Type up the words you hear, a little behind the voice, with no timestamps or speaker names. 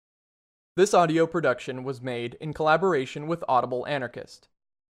This audio production was made in collaboration with Audible Anarchist.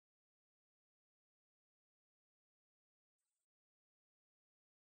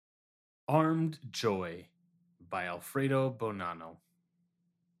 Armed Joy by Alfredo Bonanno.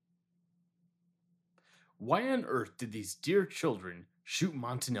 Why on earth did these dear children shoot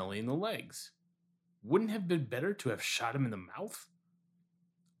Montanelli in the legs? Wouldn't it have been better to have shot him in the mouth?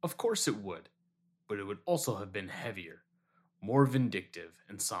 Of course it would, but it would also have been heavier, more vindictive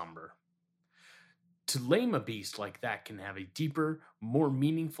and somber. To lame a beast like that can have a deeper, more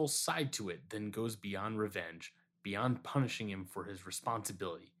meaningful side to it than goes beyond revenge, beyond punishing him for his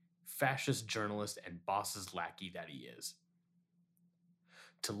responsibility, fascist journalist and boss's lackey that he is.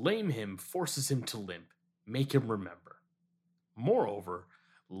 To lame him forces him to limp, make him remember. Moreover,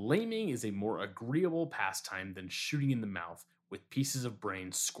 laming is a more agreeable pastime than shooting in the mouth with pieces of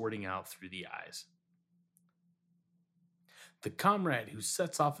brain squirting out through the eyes. The comrade who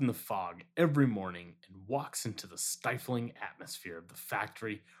sets off in the fog every morning and walks into the stifling atmosphere of the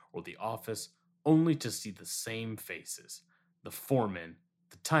factory or the office only to see the same faces, the foreman,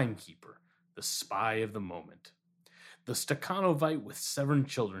 the timekeeper, the spy of the moment. The Stakhanovite with 7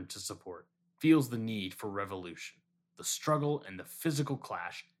 children to support feels the need for revolution, the struggle and the physical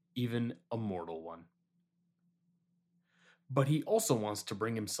clash, even a mortal one. But he also wants to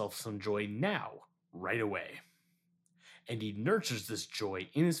bring himself some joy now, right away. And he nurtures this joy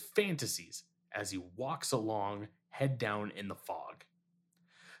in his fantasies as he walks along, head down in the fog.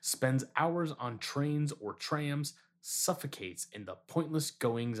 Spends hours on trains or trams, suffocates in the pointless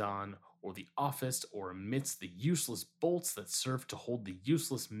goings on or the office or amidst the useless bolts that serve to hold the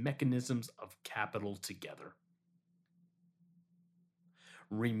useless mechanisms of capital together.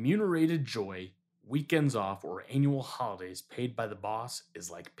 Remunerated joy, weekends off, or annual holidays paid by the boss is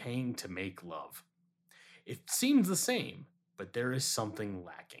like paying to make love. It seems the same, but there is something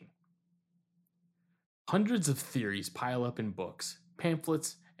lacking. Hundreds of theories pile up in books,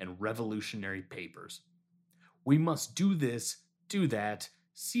 pamphlets, and revolutionary papers. We must do this, do that,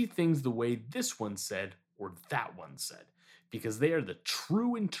 see things the way this one said or that one said, because they are the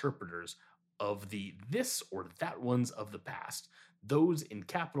true interpreters of the this or that ones of the past, those in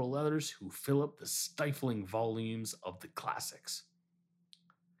capital letters who fill up the stifling volumes of the classics.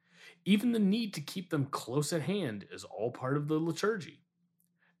 Even the need to keep them close at hand is all part of the liturgy.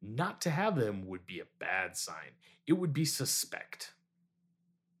 Not to have them would be a bad sign. It would be suspect.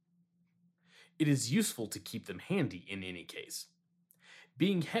 It is useful to keep them handy in any case.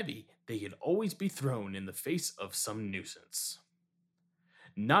 Being heavy, they could always be thrown in the face of some nuisance.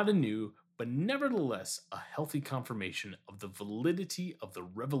 Not a new, but nevertheless a healthy confirmation of the validity of the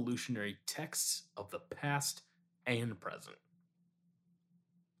revolutionary texts of the past and present.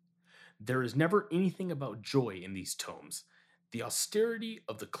 There is never anything about joy in these tomes. The austerity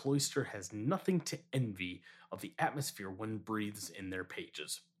of the cloister has nothing to envy of the atmosphere one breathes in their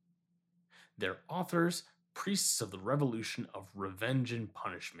pages. Their authors, priests of the revolution of revenge and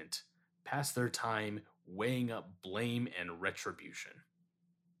punishment, pass their time weighing up blame and retribution.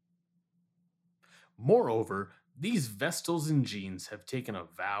 Moreover, these Vestals and Jeans have taken a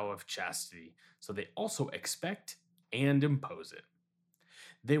vow of chastity, so they also expect and impose it.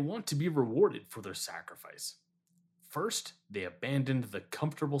 They want to be rewarded for their sacrifice. First, they abandoned the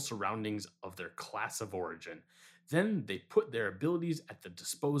comfortable surroundings of their class of origin. Then they put their abilities at the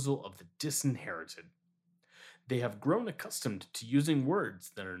disposal of the disinherited. They have grown accustomed to using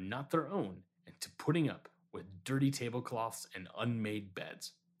words that are not their own and to putting up with dirty tablecloths and unmade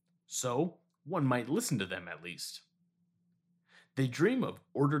beds. So, one might listen to them at least. They dream of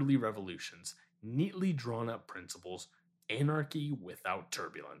orderly revolutions, neatly drawn up principles, anarchy without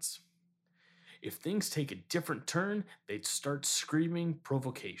turbulence. If things take a different turn, they'd start screaming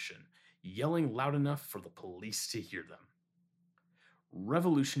provocation, yelling loud enough for the police to hear them.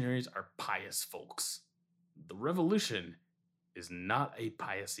 Revolutionaries are pious folks. The revolution is not a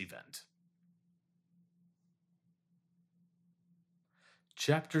pious event.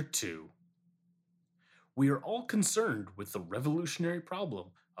 Chapter 2. We are all concerned with the revolutionary problem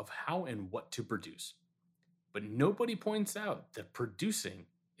of how and what to produce. But nobody points out that producing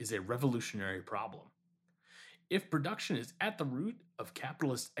is a revolutionary problem. If production is at the root of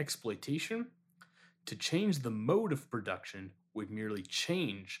capitalist exploitation, to change the mode of production would merely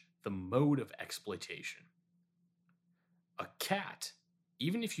change the mode of exploitation. A cat,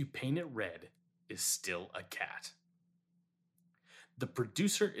 even if you paint it red, is still a cat. The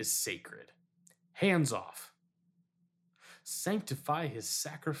producer is sacred. Hands off. Sanctify his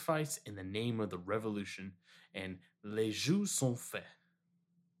sacrifice in the name of the revolution, and les jeux sont faits.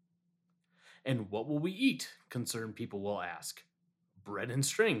 And what will we eat? Concerned people will ask. Bread and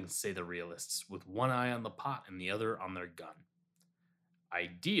strings, say the realists, with one eye on the pot and the other on their gun.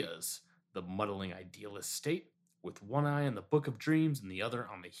 Ideas, the muddling idealist state, with one eye on the book of dreams and the other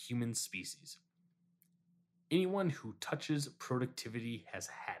on the human species. Anyone who touches productivity has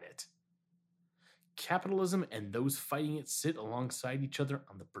had it. Capitalism and those fighting it sit alongside each other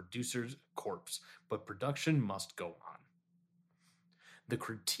on the producer's corpse, but production must go on. The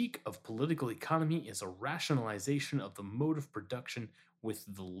critique of political economy is a rationalization of the mode of production with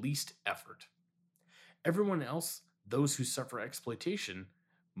the least effort. Everyone else, those who suffer exploitation,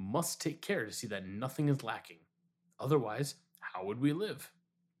 must take care to see that nothing is lacking. Otherwise, how would we live?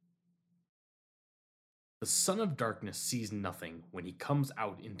 The son of darkness sees nothing when he comes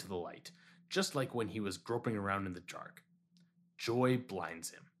out into the light, just like when he was groping around in the dark. Joy blinds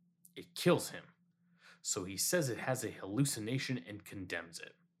him. It kills him. So he says it has a hallucination and condemns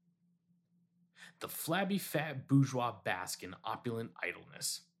it. The flabby fat bourgeois bask in opulent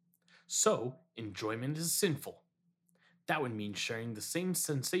idleness. So, enjoyment is sinful. That would mean sharing the same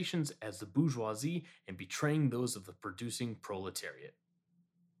sensations as the bourgeoisie and betraying those of the producing proletariat.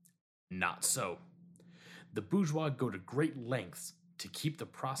 Not so. The bourgeois go to great lengths to keep the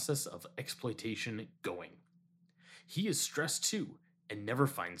process of exploitation going. He is stressed too and never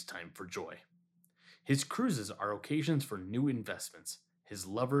finds time for joy. His cruises are occasions for new investments, his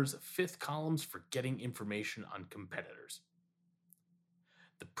lovers fifth columns for getting information on competitors.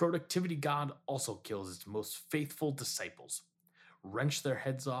 The productivity god also kills its most faithful disciples. Wrench their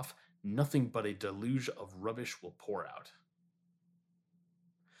heads off, nothing but a deluge of rubbish will pour out.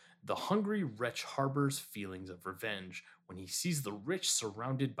 The hungry wretch harbors feelings of revenge when he sees the rich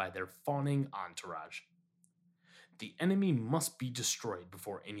surrounded by their fawning entourage. The enemy must be destroyed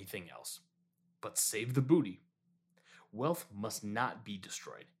before anything else. But save the booty. Wealth must not be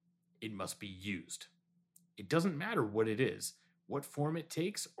destroyed. It must be used. It doesn't matter what it is, what form it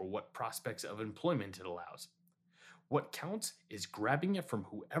takes, or what prospects of employment it allows. What counts is grabbing it from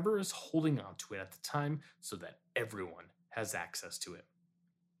whoever is holding on to it at the time so that everyone has access to it.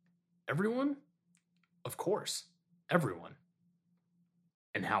 Everyone? Of course, everyone.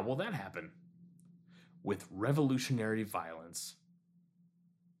 And how will that happen? With revolutionary violence.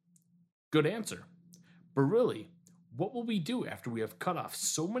 Good answer. But really, what will we do after we have cut off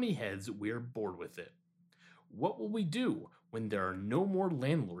so many heads we are bored with it? What will we do when there are no more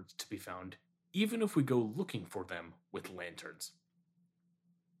landlords to be found, even if we go looking for them with lanterns?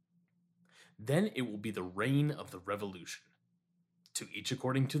 Then it will be the reign of the revolution. To each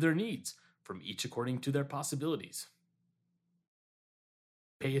according to their needs, from each according to their possibilities.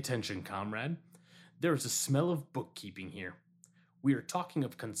 Pay attention, comrade. There is a smell of bookkeeping here. We are talking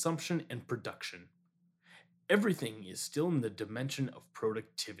of consumption and production. Everything is still in the dimension of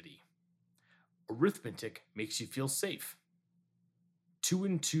productivity. Arithmetic makes you feel safe. 2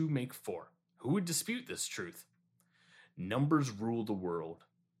 and 2 make 4. Who would dispute this truth? Numbers rule the world.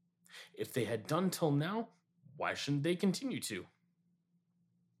 If they had done till now, why shouldn't they continue to?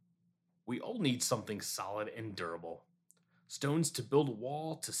 We all need something solid and durable. Stones to build a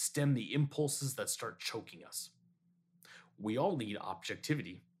wall to stem the impulses that start choking us. We all need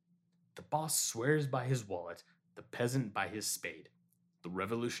objectivity. The boss swears by his wallet, the peasant by his spade, the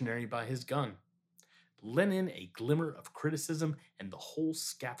revolutionary by his gun. Lenin a glimmer of criticism, and the whole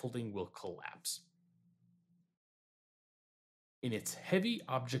scaffolding will collapse. In its heavy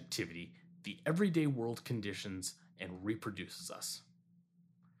objectivity, the everyday world conditions and reproduces us.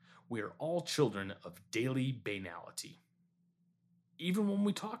 We are all children of daily banality. Even when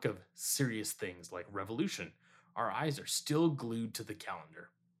we talk of serious things like revolution, our eyes are still glued to the calendar.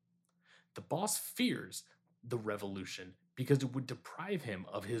 The boss fears the revolution because it would deprive him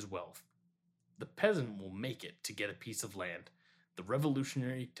of his wealth. The peasant will make it to get a piece of land, the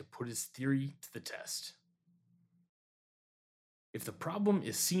revolutionary to put his theory to the test. If the problem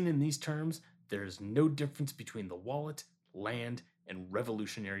is seen in these terms, there is no difference between the wallet, land, and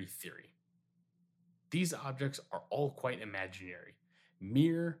revolutionary theory. These objects are all quite imaginary,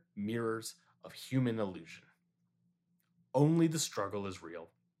 mere mirrors of human illusion. Only the struggle is real.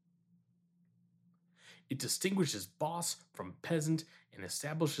 It distinguishes boss from peasant and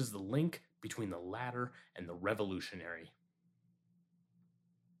establishes the link between the latter and the revolutionary.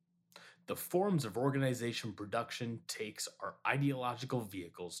 The forms of organization production takes are ideological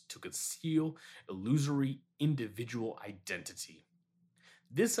vehicles to conceal illusory individual identity.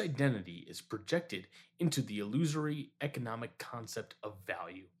 This identity is projected into the illusory economic concept of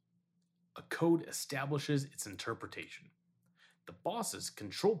value. A code establishes its interpretation. The bosses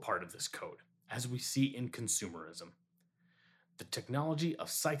control part of this code, as we see in consumerism. The technology of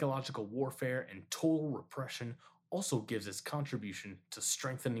psychological warfare and total repression also gives its contribution to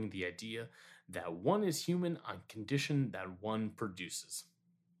strengthening the idea that one is human on condition that one produces.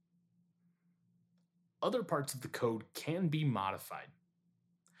 Other parts of the code can be modified.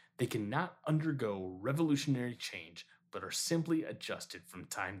 They cannot undergo revolutionary change, but are simply adjusted from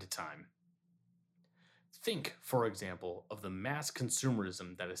time to time. Think, for example, of the mass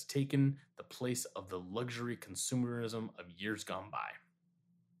consumerism that has taken the place of the luxury consumerism of years gone by.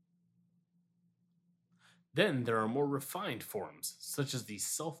 Then there are more refined forms, such as the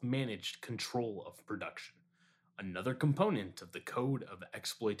self managed control of production, another component of the code of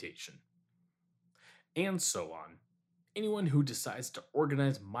exploitation. And so on. Anyone who decides to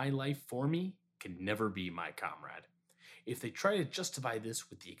organize my life for me can never be my comrade. If they try to justify this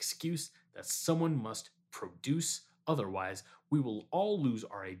with the excuse that someone must produce, otherwise, we will all lose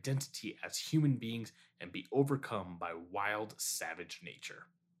our identity as human beings and be overcome by wild, savage nature.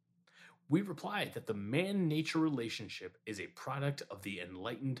 We reply that the man nature relationship is a product of the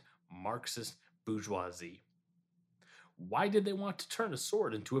enlightened Marxist bourgeoisie. Why did they want to turn a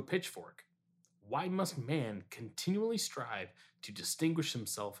sword into a pitchfork? Why must man continually strive to distinguish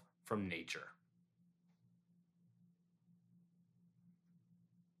himself from nature?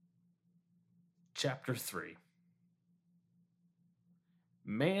 Chapter 3.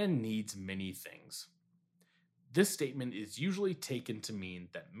 Man needs many things. This statement is usually taken to mean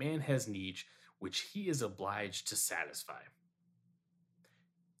that man has needs which he is obliged to satisfy.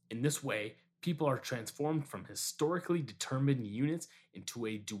 In this way, people are transformed from historically determined units into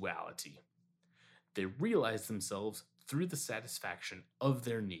a duality. They realize themselves through the satisfaction of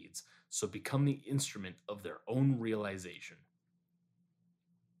their needs, so become the instrument of their own realization.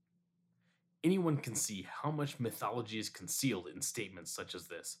 Anyone can see how much mythology is concealed in statements such as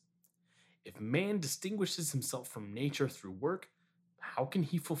this. If man distinguishes himself from nature through work, how can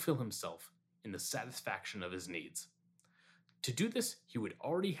he fulfill himself in the satisfaction of his needs? To do this, he would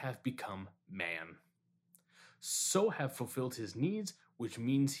already have become man. So have fulfilled his needs, which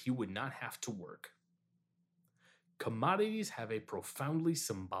means he would not have to work. Commodities have a profoundly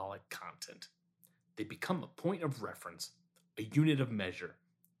symbolic content. They become a point of reference, a unit of measure,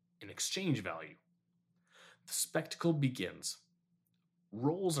 an exchange value. The spectacle begins.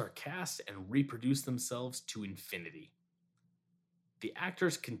 Roles are cast and reproduce themselves to infinity. The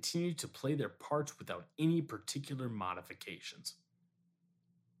actors continue to play their parts without any particular modifications.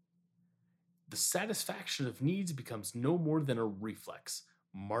 The satisfaction of needs becomes no more than a reflex,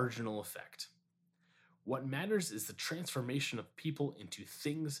 marginal effect. What matters is the transformation of people into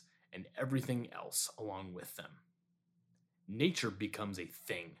things and everything else along with them. Nature becomes a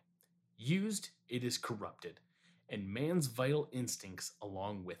thing. Used, it is corrupted, and man's vital instincts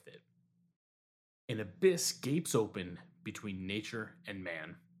along with it. An abyss gapes open between nature and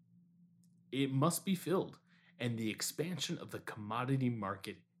man. It must be filled, and the expansion of the commodity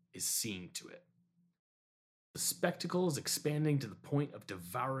market is seeing to it. The spectacle is expanding to the point of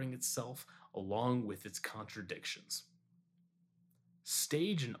devouring itself along with its contradictions.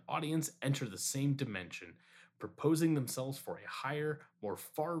 Stage and audience enter the same dimension, proposing themselves for a higher, more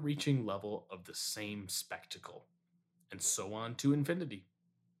far-reaching level of the same spectacle, and so on to infinity.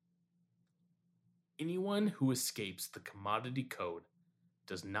 Anyone who escapes the commodity code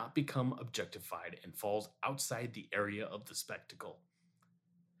does not become objectified and falls outside the area of the spectacle.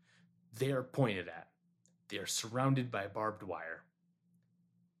 They are pointed at. They are surrounded by barbed wire.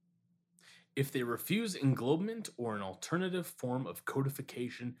 If they refuse englobement or an alternative form of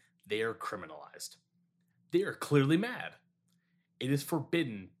codification, they are criminalized. They are clearly mad. It is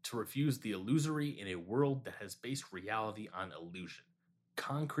forbidden to refuse the illusory in a world that has based reality on illusion,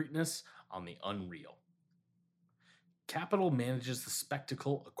 concreteness on the unreal. Capital manages the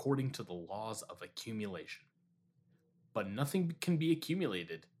spectacle according to the laws of accumulation. But nothing can be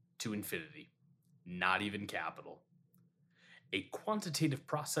accumulated to infinity, not even capital. A quantitative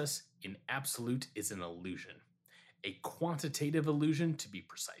process in absolute is an illusion, a quantitative illusion to be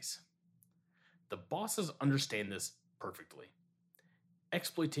precise. The bosses understand this perfectly.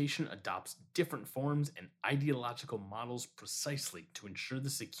 Exploitation adopts different forms and ideological models precisely to ensure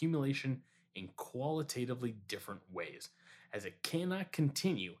this accumulation in qualitatively different ways, as it cannot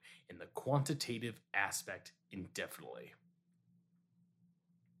continue in the quantitative aspect indefinitely.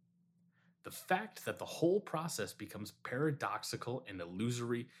 The fact that the whole process becomes paradoxical and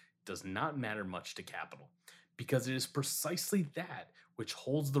illusory does not matter much to capital, because it is precisely that which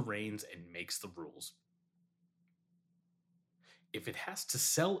holds the reins and makes the rules. If it has to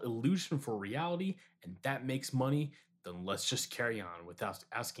sell illusion for reality and that makes money, then let's just carry on without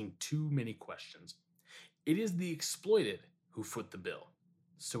asking too many questions. It is the exploited who foot the bill,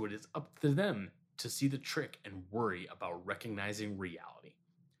 so it is up to them to see the trick and worry about recognizing reality.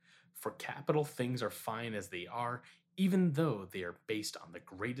 For capital, things are fine as they are, even though they are based on the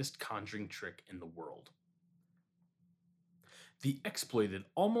greatest conjuring trick in the world. The exploited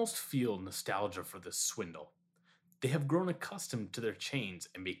almost feel nostalgia for this swindle. They have grown accustomed to their chains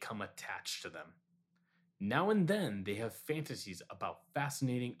and become attached to them. Now and then they have fantasies about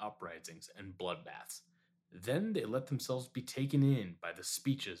fascinating uprisings and bloodbaths. Then they let themselves be taken in by the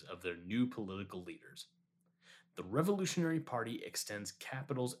speeches of their new political leaders. The Revolutionary Party extends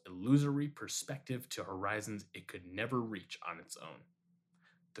capital's illusory perspective to horizons it could never reach on its own.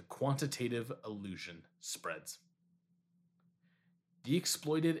 The quantitative illusion spreads. The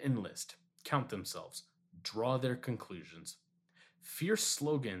exploited enlist, count themselves, draw their conclusions. Fierce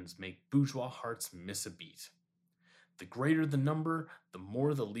slogans make bourgeois hearts miss a beat. The greater the number, the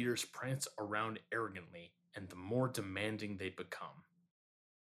more the leaders prance around arrogantly, and the more demanding they become.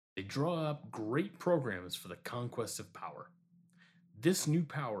 They draw up great programs for the conquest of power. This new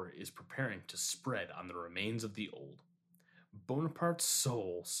power is preparing to spread on the remains of the old. Bonaparte's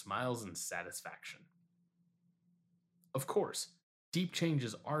soul smiles in satisfaction. Of course, deep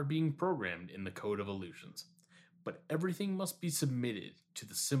changes are being programmed in the Code of Illusions, but everything must be submitted to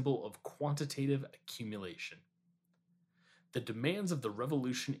the symbol of quantitative accumulation. The demands of the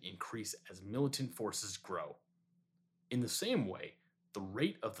revolution increase as militant forces grow. In the same way, the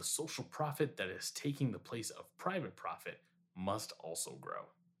rate of the social profit that is taking the place of private profit must also grow.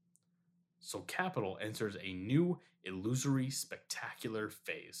 So capital enters a new, illusory, spectacular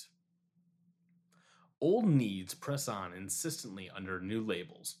phase. Old needs press on insistently under new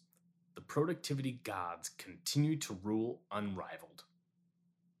labels. The productivity gods continue to rule unrivaled.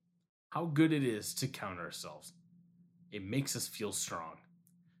 How good it is to count ourselves. It makes us feel strong.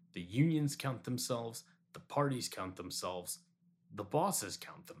 The unions count themselves, the parties count themselves, the bosses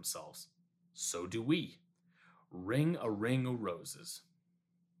count themselves. So do we. Ring a ring o' roses.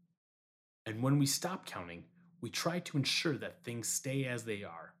 And when we stop counting, we try to ensure that things stay as they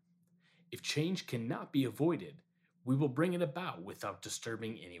are. If change cannot be avoided, we will bring it about without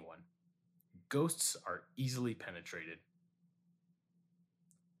disturbing anyone. Ghosts are easily penetrated.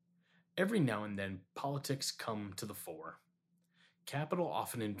 Every now and then, politics come to the fore. Capital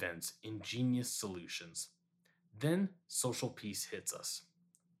often invents ingenious solutions. Then, social peace hits us.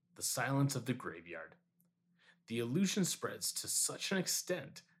 The silence of the graveyard. The illusion spreads to such an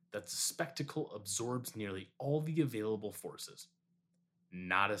extent that the spectacle absorbs nearly all the available forces.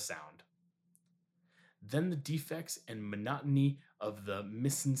 Not a sound. Then the defects and monotony of the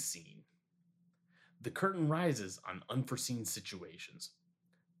mise en scene. The curtain rises on unforeseen situations.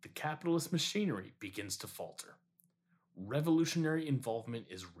 The capitalist machinery begins to falter. Revolutionary involvement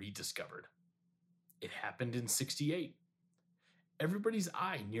is rediscovered. It happened in '68. Everybody's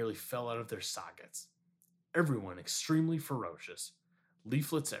eye nearly fell out of their sockets. Everyone extremely ferocious.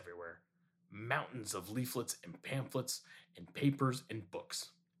 Leaflets everywhere. Mountains of leaflets and pamphlets and papers and books.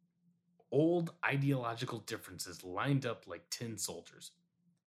 Old ideological differences lined up like tin soldiers.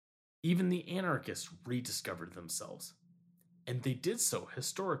 Even the anarchists rediscovered themselves. And they did so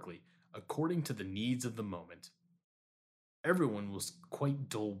historically, according to the needs of the moment. Everyone was quite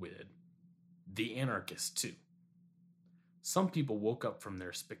dull-witted. The anarchists, too. Some people woke up from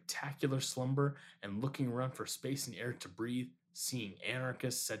their spectacular slumber and looking around for space and air to breathe, seeing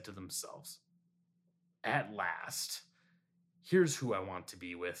anarchists said to themselves, "At last, here's who I want to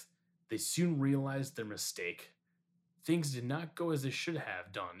be with." They soon realized their mistake. Things did not go as they should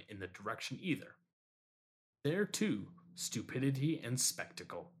have done in the direction either. There, too, stupidity and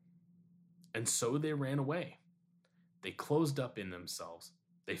spectacle. And so they ran away. They closed up in themselves.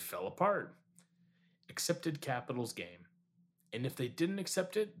 They fell apart. Accepted capital's game. And if they didn't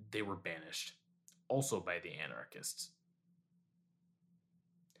accept it, they were banished. Also by the anarchists.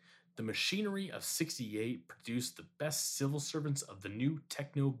 The machinery of '68 produced the best civil servants of the new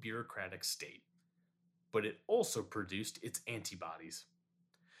techno-bureaucratic state. But it also produced its antibodies.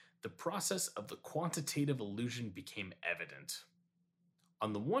 The process of the quantitative illusion became evident.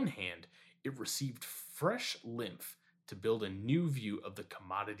 On the one hand, it received fresh lymph to build a new view of the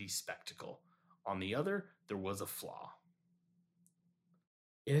commodity spectacle. On the other, there was a flaw.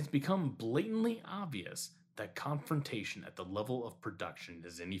 It has become blatantly obvious that confrontation at the level of production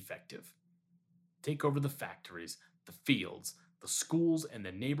is ineffective. Take over the factories, the fields, the schools, and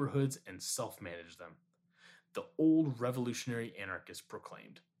the neighborhoods and self-manage them. The old revolutionary anarchists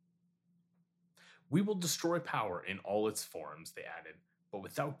proclaimed. We will destroy power in all its forms, they added, but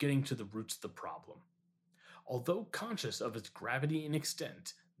without getting to the roots of the problem. Although conscious of its gravity and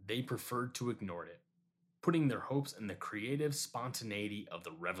extent, they preferred to ignore it, putting their hopes in the creative spontaneity of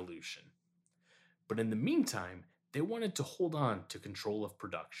the revolution. But in the meantime, they wanted to hold on to control of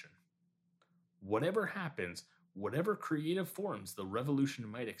production. Whatever happens, whatever creative forms the revolution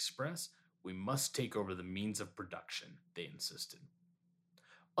might express, we must take over the means of production, they insisted.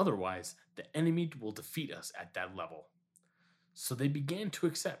 Otherwise, the enemy will defeat us at that level. So they began to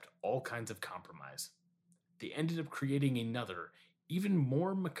accept all kinds of compromise. They ended up creating another, even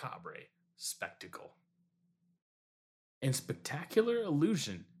more macabre, spectacle. And spectacular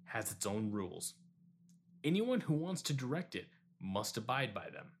illusion has its own rules. Anyone who wants to direct it must abide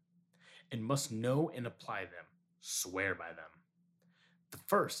by them, and must know and apply them, swear by them. The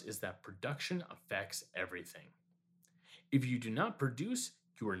first is that production affects everything. If you do not produce,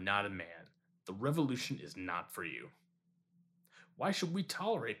 you are not a man. The revolution is not for you. Why should we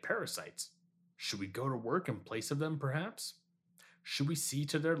tolerate parasites? Should we go to work in place of them, perhaps? Should we see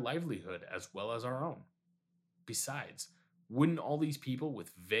to their livelihood as well as our own? Besides, wouldn't all these people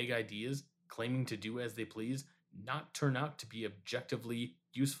with vague ideas claiming to do as they please not turn out to be objectively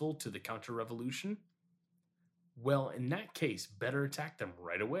useful to the counter-revolution? Well, in that case, better attack them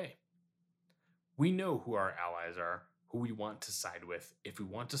right away. We know who our allies are, who we want to side with. If we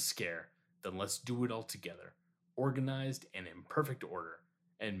want to scare, then let's do it all together, organized and in perfect order,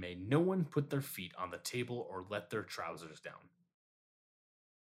 and may no one put their feet on the table or let their trousers down.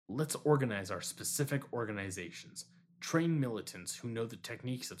 Let's organize our specific organizations, train militants who know the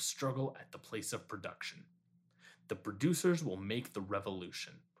techniques of struggle at the place of production. The producers will make the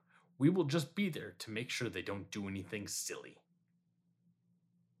revolution. We will just be there to make sure they don't do anything silly.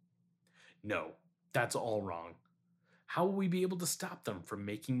 No, that's all wrong. How will we be able to stop them from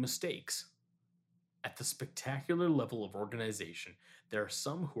making mistakes? At the spectacular level of organization, there are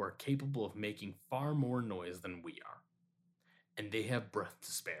some who are capable of making far more noise than we are. And they have breath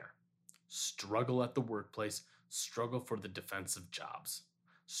to spare. Struggle at the workplace, struggle for the defense of jobs,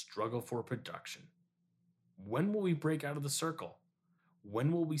 struggle for production. When will we break out of the circle?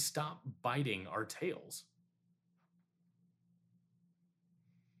 When will we stop biting our tails?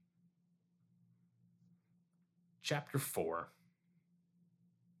 Chapter 4.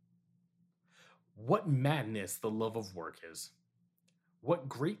 What madness the love of work is. What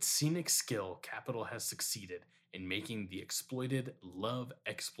great scenic skill capital has succeeded in making the exploited love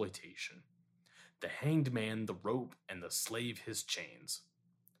exploitation. The hanged man the rope and the slave his chains.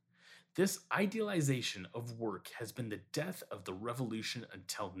 This idealization of work has been the death of the revolution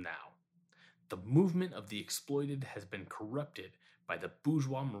until now. The movement of the exploited has been corrupted by the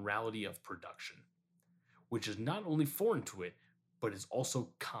bourgeois morality of production, which is not only foreign to it, but is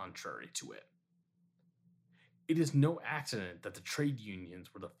also contrary to it. It is no accident that the trade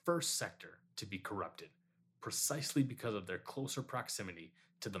unions were the first sector to be corrupted, precisely because of their closer proximity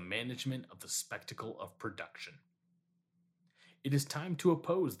to the management of the spectacle of production. It is time to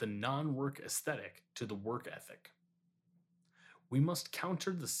oppose the non-work aesthetic to the work ethic. We must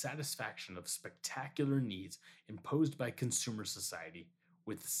counter the satisfaction of spectacular needs imposed by consumer society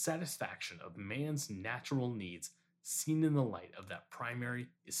with the satisfaction of man's natural needs seen in the light of that primary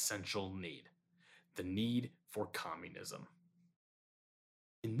essential need, the need for communism.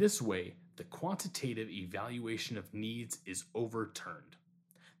 In this way, the quantitative evaluation of needs is overturned.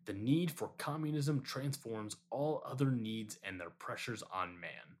 The need for communism transforms all other needs and their pressures on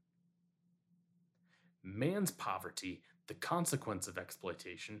man. Man's poverty, the consequence of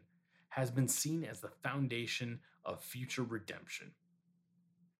exploitation, has been seen as the foundation of future redemption.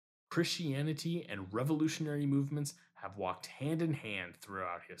 Christianity and revolutionary movements have walked hand in hand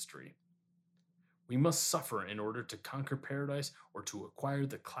throughout history. We must suffer in order to conquer paradise or to acquire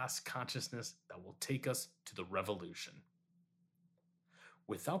the class consciousness that will take us to the revolution.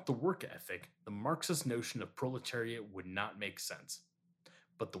 Without the work ethic, the Marxist notion of proletariat would not make sense.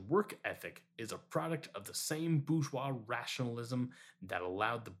 But the work ethic is a product of the same bourgeois rationalism that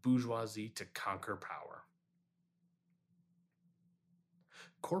allowed the bourgeoisie to conquer power.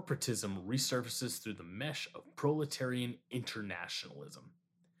 Corporatism resurfaces through the mesh of proletarian internationalism.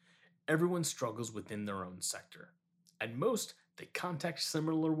 Everyone struggles within their own sector. At most, they contact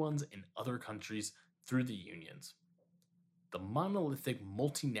similar ones in other countries through the unions. The monolithic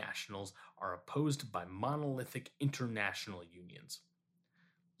multinationals are opposed by monolithic international unions.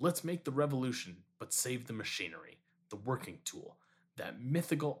 Let's make the revolution, but save the machinery, the working tool, that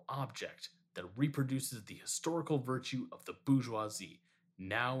mythical object that reproduces the historical virtue of the bourgeoisie,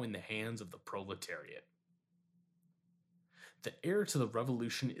 now in the hands of the proletariat. The heir to the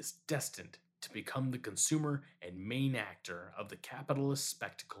revolution is destined to become the consumer and main actor of the capitalist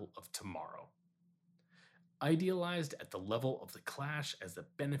spectacle of tomorrow. Idealized at the level of the clash as the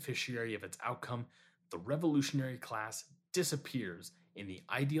beneficiary of its outcome, the revolutionary class disappears in the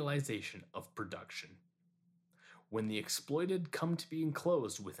idealization of production. When the exploited come to be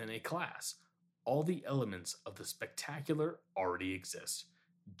enclosed within a class, all the elements of the spectacular already exist,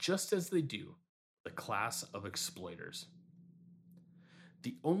 just as they do the class of exploiters.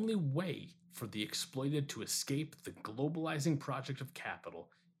 The only way for the exploited to escape the globalizing project of capital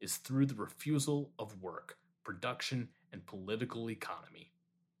is through the refusal of work, production, and political economy.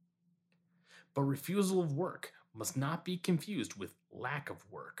 But refusal of work must not be confused with lack of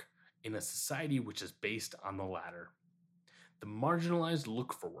work in a society which is based on the latter. The marginalized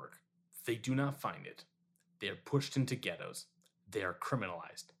look for work. They do not find it. They are pushed into ghettos. They are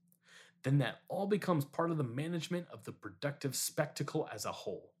criminalized. Then that all becomes part of the management of the productive spectacle as a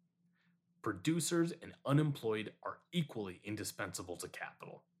whole. Producers and unemployed are equally indispensable to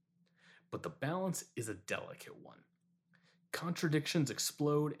capital. But the balance is a delicate one. Contradictions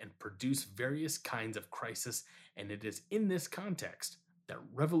explode and produce various kinds of crisis, and it is in this context that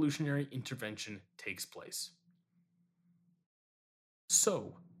revolutionary intervention takes place.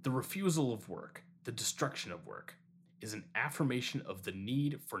 So, the refusal of work, the destruction of work, is an affirmation of the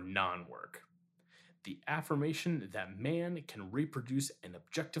need for non-work. The affirmation that man can reproduce and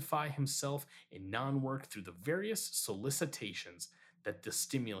objectify himself in non-work through the various solicitations that this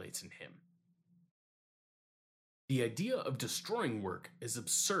stimulates in him. The idea of destroying work is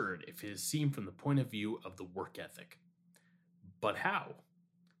absurd if it is seen from the point of view of the work ethic. But how?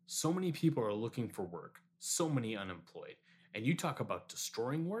 So many people are looking for work, so many unemployed, and you talk about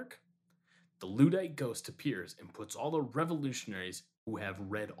destroying work? The Luddite ghost appears and puts all the revolutionaries who have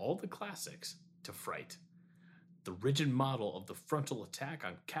read all the classics to fright. The rigid model of the frontal attack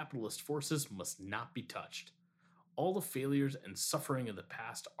on capitalist forces must not be touched. All the failures and suffering of the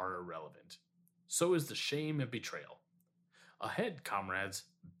past are irrelevant. So is the shame and betrayal. Ahead, comrades,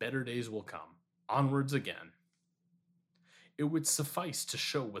 better days will come. Onwards again. It would suffice to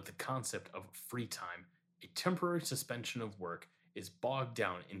show what the concept of free time, a temporary suspension of work, is bogged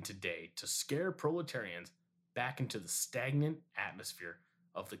down in today to scare proletarians back into the stagnant atmosphere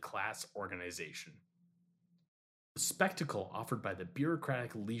of the class organization. The spectacle offered by the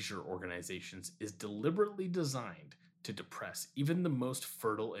bureaucratic leisure organizations is deliberately designed to depress even the most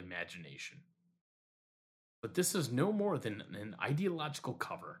fertile imagination. But this is no more than an ideological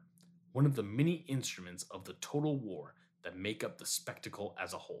cover, one of the many instruments of the total war that make up the spectacle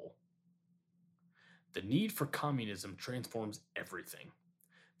as a whole. The need for communism transforms everything.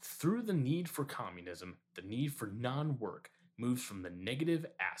 Through the need for communism, the need for non-work moves from the negative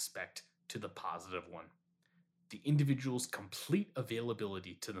aspect to the positive one. The individual's complete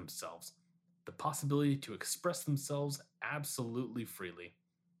availability to themselves, the possibility to express themselves absolutely freely.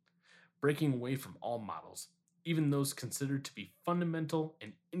 Breaking away from all models, even those considered to be fundamental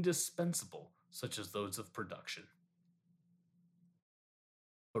and indispensable, such as those of production.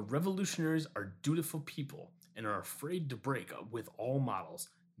 But revolutionaries are dutiful people and are afraid to break up with all models,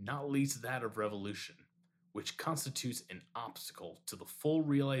 not least that of revolution, which constitutes an obstacle to the full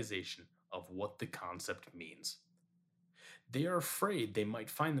realization of what the concept means. They are afraid they might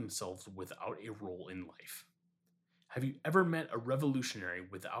find themselves without a role in life. Have you ever met a revolutionary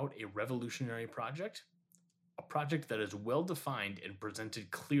without a revolutionary project? A project that is well defined and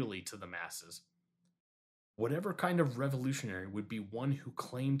presented clearly to the masses. Whatever kind of revolutionary would be one who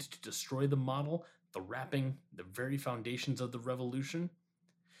claimed to destroy the model, the wrapping, the very foundations of the revolution?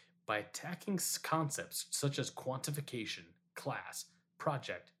 By attacking concepts such as quantification, class,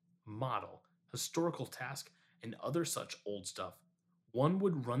 project, model, historical task, and other such old stuff, one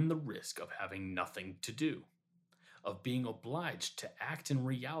would run the risk of having nothing to do, of being obliged to act in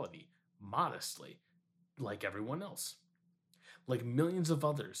reality, modestly, like everyone else. Like millions of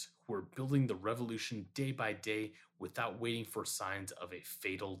others who are building the revolution day by day without waiting for signs of a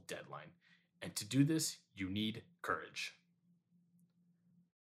fatal deadline. And to do this, you need courage.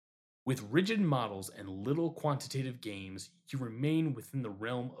 With rigid models and little quantitative games, you remain within the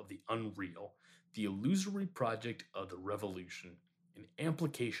realm of the unreal, the illusory project of the revolution, an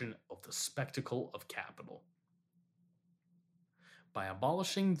amplification of the spectacle of capital. By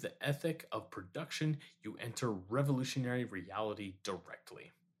abolishing the ethic of production, you enter revolutionary reality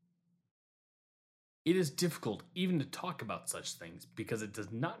directly. It is difficult even to talk about such things because it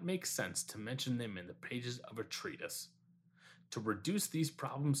does not make sense to mention them in the pages of a treatise. To reduce these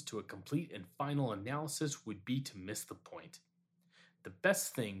problems to a complete and final analysis would be to miss the point. The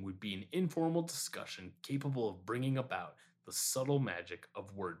best thing would be an informal discussion capable of bringing about the subtle magic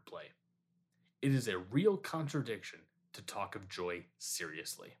of wordplay. It is a real contradiction to talk of joy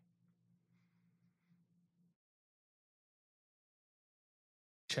seriously.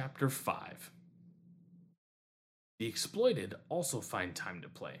 Chapter 5. The exploited also find time to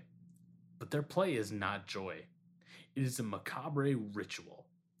play, but their play is not joy. It is a macabre ritual,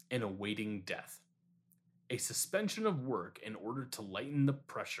 an awaiting death, a suspension of work in order to lighten the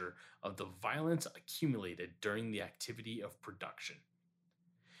pressure of the violence accumulated during the activity of production.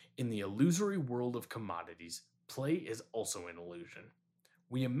 In the illusory world of commodities, play is also an illusion.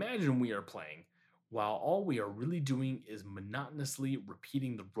 We imagine we are playing, while all we are really doing is monotonously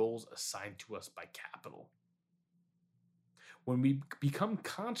repeating the roles assigned to us by capital. When we become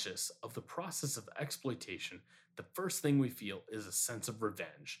conscious of the process of exploitation, the first thing we feel is a sense of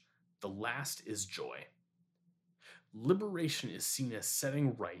revenge. The last is joy. Liberation is seen as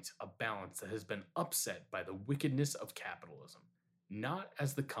setting right a balance that has been upset by the wickedness of capitalism, not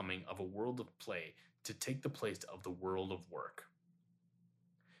as the coming of a world of play to take the place of the world of work.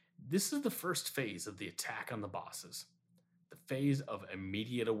 This is the first phase of the attack on the bosses, the phase of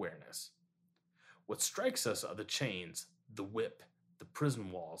immediate awareness. What strikes us are the chains, the whip, the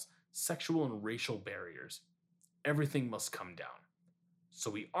prison walls, sexual and racial barriers. Everything must come down.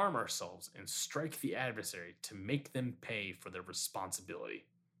 So we arm ourselves and strike the adversary to make them pay for their responsibility.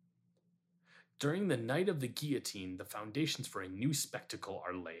 During the night of the guillotine, the foundations for a new spectacle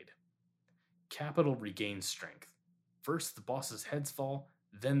are laid. Capital regains strength. First, the boss's heads fall,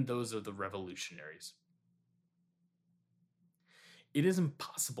 then those of the revolutionaries. It is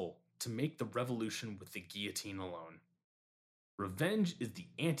impossible to make the revolution with the guillotine alone. Revenge is the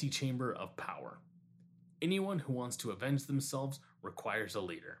antechamber of power. Anyone who wants to avenge themselves requires a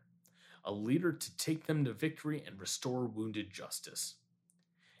leader to take them to victory and restore wounded justice.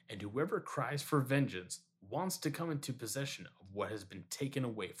 And whoever cries for vengeance wants to come into possession of what has been taken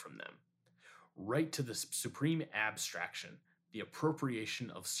away from them, right to the supreme abstraction, the appropriation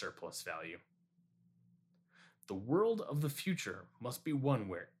of surplus value. The world of the future must be one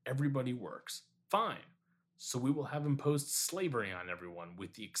where everybody works. Fine. So we will have imposed slavery on everyone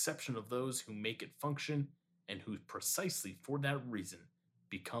with the exception of those who make it function and who precisely for that reason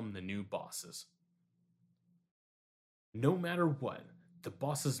become the new bosses. No matter what, the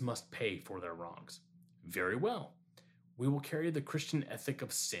bosses must pay for their wrongs. Very well. We will carry the Christian ethic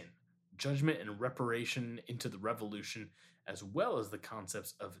of sin, judgment, and reparation into the revolution, as well as the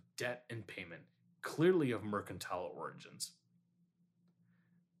concepts of debt and payment, clearly of mercantile origins.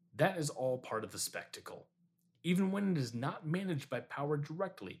 That is all part of the spectacle. Even when it is not managed by power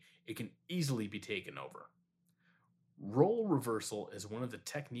directly, it can easily be taken over. Role reversal is one of the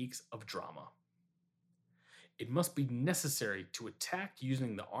techniques of drama. It must be necessary to attack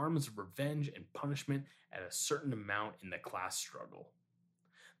using the arms of revenge and punishment at a certain amount in the class struggle.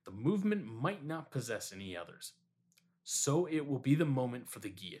 The movement might not possess any others, so it will be the moment for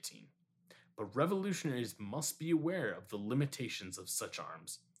the guillotine. But revolutionaries must be aware of the limitations of such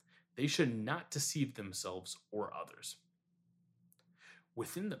arms. They should not deceive themselves or others.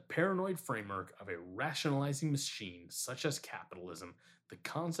 Within the paranoid framework of a rationalizing machine such as capitalism, the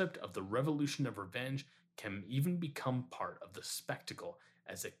concept of the revolution of revenge can even become part of the spectacle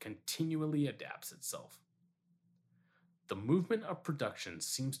as it continually adapts itself. The movement of production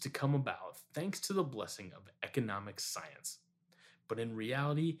seems to come about thanks to the blessing of economic science, but in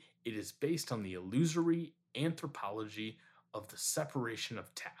reality, it is based on the illusory anthropology of the separation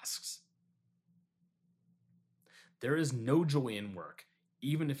of tasks. There is no joy in work,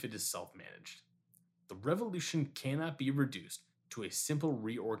 even if it is self-managed. The revolution cannot be reduced to a simple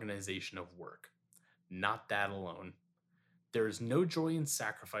reorganization of work. Not that alone. There is no joy in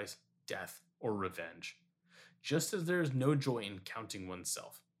sacrifice, death, or revenge, just as there is no joy in counting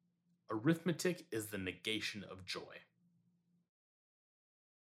oneself. Arithmetic is the negation of joy.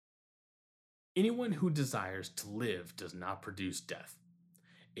 Anyone who desires to live does not produce death.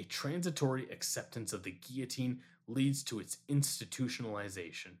 A transitory acceptance of the guillotine leads to its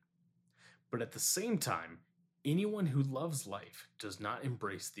institutionalization. But at the same time, anyone who loves life does not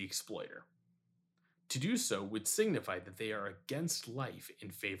embrace the exploiter. To do so would signify that they are against life in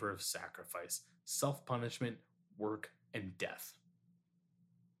favor of sacrifice, self-punishment, work, and death.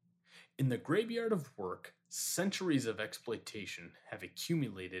 In the graveyard of work, centuries of exploitation have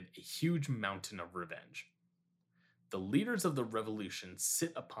accumulated a huge mountain of revenge. The leaders of the revolution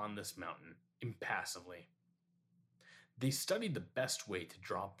sit upon this mountain impassively. They study the best way to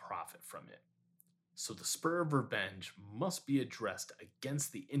draw profit from it. So the spur of revenge must be addressed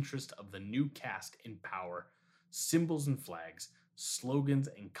against the interest of the new caste in power, symbols and flags, slogans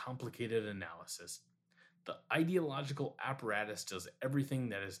and complicated analysis. The ideological apparatus does everything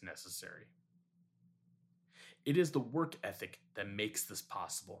that is necessary. It is the work ethic that makes this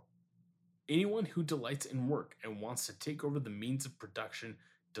possible. Anyone who delights in work and wants to take over the means of production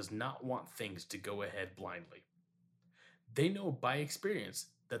does not want things to go ahead blindly. They know by experience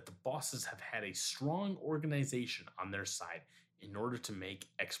that the bosses have had a strong organization on their side in order to make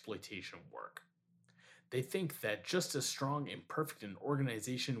exploitation work. They think that just as strong and perfect an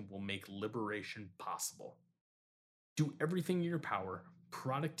organization will make liberation possible. Do everything in your power,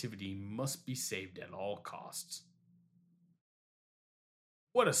 productivity must be saved at all costs.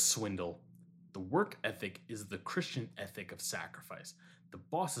 What a swindle! The work ethic is the Christian ethic of sacrifice, the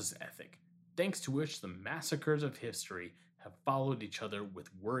boss's ethic, thanks to which the massacres of history have followed each other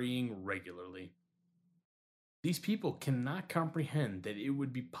with worrying regularly. These people cannot comprehend that it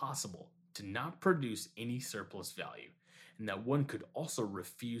would be possible to not produce any surplus value, and that one could also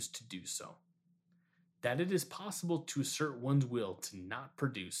refuse to do so. That it is possible to assert one's will to not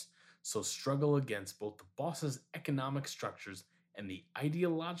produce, so struggle against both the boss's economic structures and the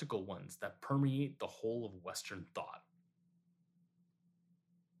ideological ones that permeate the whole of Western thought.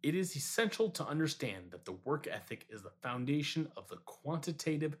 It is essential to understand that the work ethic is the foundation of the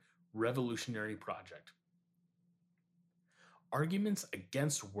quantitative revolutionary project. Arguments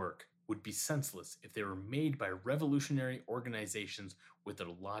against work would be senseless if they were made by revolutionary organizations with their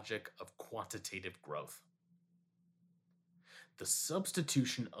logic of quantitative growth. The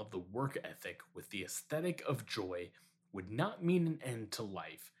substitution of the work ethic with the aesthetic of joy would not mean an end to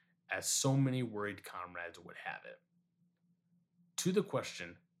life, as so many worried comrades would have it. To the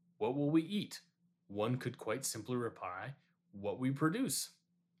question, what will we eat? One could quite simply reply, what we produce.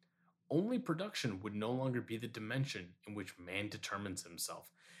 Only production would no longer be the dimension in which man determines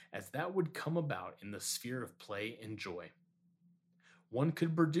himself, as that would come about in the sphere of play and joy. One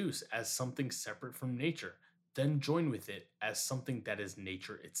could produce as something separate from nature, then join with it as something that is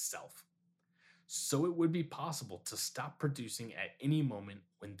nature itself. So it would be possible to stop producing at any moment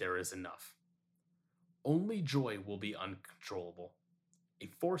when there is enough. Only joy will be uncontrollable, a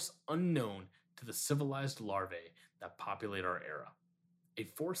force unknown to the civilized larvae that populate our era, a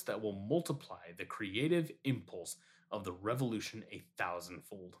force that will multiply the creative impulse of the revolution a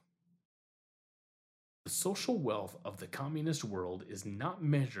thousandfold. The social wealth of the communist world is not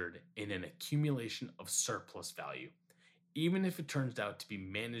measured in an accumulation of surplus value, even if it turns out to be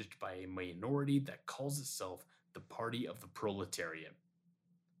managed by a minority that calls itself the party of the proletariat.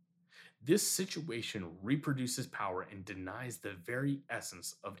 This situation reproduces power and denies the very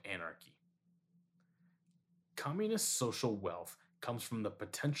essence of anarchy. Communist social wealth comes from the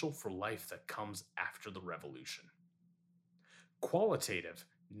potential for life that comes after the revolution. Qualitative,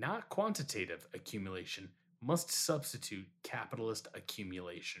 not quantitative accumulation must substitute capitalist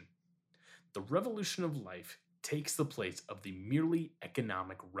accumulation. The revolution of life takes the place of the merely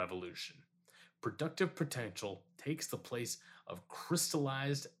economic revolution. Productive potential takes the place of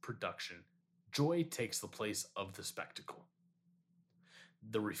crystallized production. Joy takes the place of the spectacle.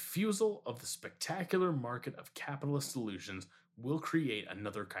 The refusal of the spectacular market of capitalist illusions will create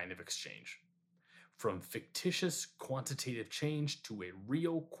another kind of exchange. From fictitious quantitative change to a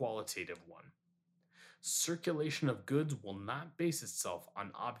real qualitative one. Circulation of goods will not base itself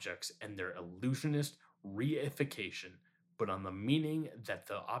on objects and their illusionist reification, but on the meaning that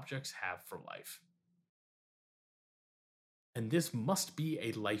the objects have for life. And this must be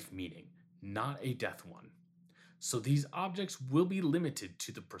a life meaning, not a death one. So these objects will be limited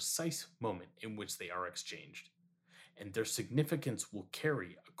to the precise moment in which they are exchanged, and their significance will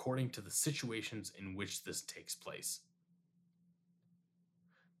carry according to the situations in which this takes place.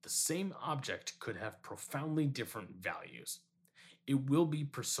 The same object could have profoundly different values. It will be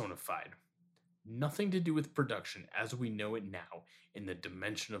personified. Nothing to do with production as we know it now in the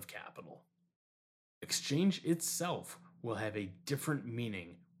dimension of capital. Exchange itself will have a different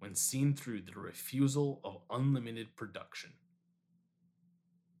meaning when seen through the refusal of unlimited production.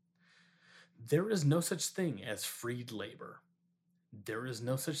 There is no such thing as freed labor. There is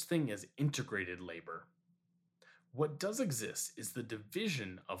no such thing as integrated labor. What does exist is the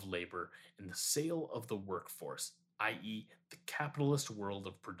division of labor and the sale of the workforce, i.e., the capitalist world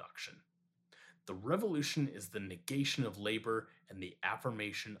of production. The revolution is the negation of labor and the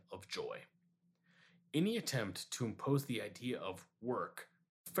affirmation of joy. Any attempt to impose the idea of work,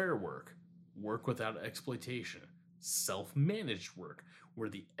 fair work, work without exploitation, self-managed work, where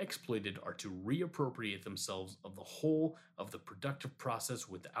the exploited are to reappropriate themselves of the whole of the productive process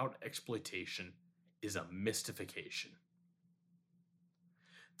without exploitation, is a mystification.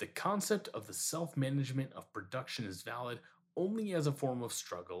 The concept of the self-management of production is valid only as a form of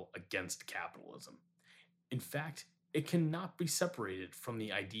struggle against capitalism. In fact, it cannot be separated from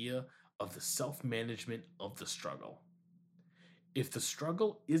the idea of the self-management of the struggle. If the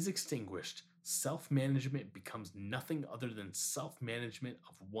struggle is extinguished, self-management becomes nothing other than self-management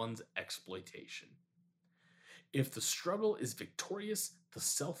of one's exploitation. If the struggle is victorious, the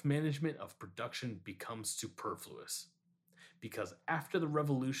self management of production becomes superfluous. Because after the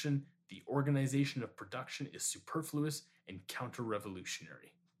revolution, the organization of production is superfluous and counter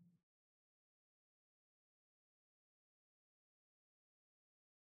revolutionary.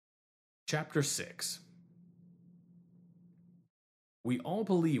 Chapter 6. We all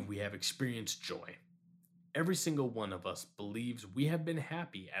believe we have experienced joy. Every single one of us believes we have been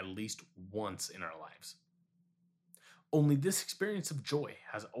happy at least once in our lives. Only this experience of joy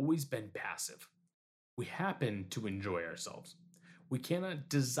has always been passive. We happen to enjoy ourselves. We cannot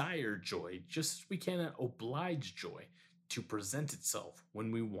desire joy just as we cannot oblige joy to present itself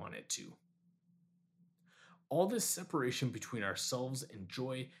when we want it to. All this separation between ourselves and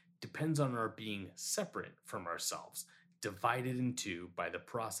joy depends on our being separate from ourselves, divided in two by the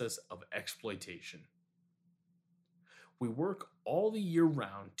process of exploitation. We work all the year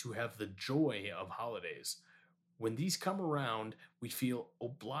round to have the joy of holidays. When these come around, we feel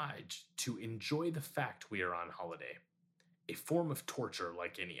obliged to enjoy the fact we are on holiday, a form of torture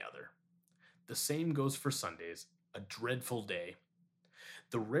like any other. The same goes for Sundays, a dreadful day.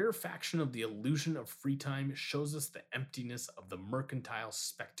 The rarefaction of the illusion of free time shows us the emptiness of the mercantile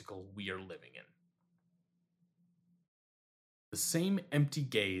spectacle we are living in. The same empty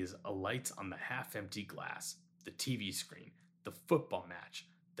gaze alights on the half-empty glass, the TV screen, the football match,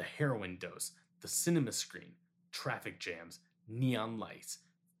 the heroin dose, the cinema screen, traffic jams, neon lights,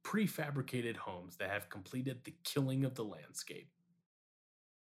 prefabricated homes that have completed the killing of the landscape.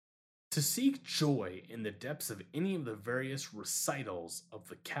 To seek joy in the depths of any of the various recitals of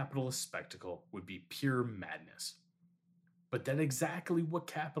the capitalist spectacle would be pure madness. But that's exactly what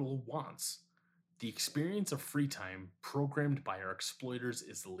capital wants. The experience of free time programmed by our exploiters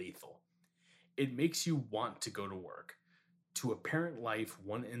is lethal. It makes you want to go to work. To a parent life,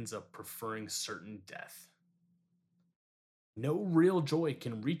 one ends up preferring certain death. No real joy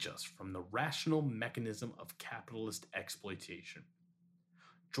can reach us from the rational mechanism of capitalist exploitation.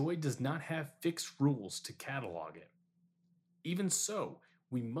 Joy does not have fixed rules to catalog it. Even so,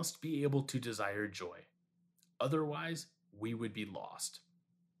 we must be able to desire joy. Otherwise, we would be lost.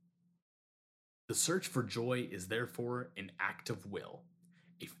 The search for joy is therefore an act of will,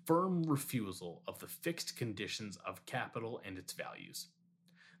 a firm refusal of the fixed conditions of capital and its values.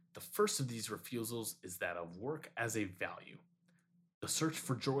 The first of these refusals is that of work as a value. The search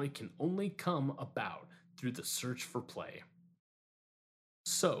for joy can only come about through the search for play.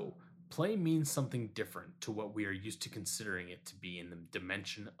 So, play means something different to what we are used to considering it to be in the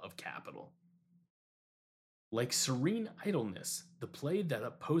dimension of capital. Like serene idleness, the play that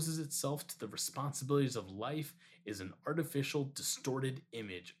opposes itself to the responsibilities of life is an artificial, distorted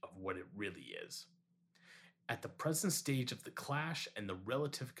image of what it really is. At the present stage of the clash and the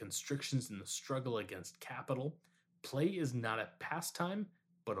relative constrictions in the struggle against capital, play is not a pastime,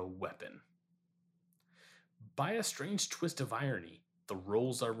 but a weapon. By a strange twist of irony, the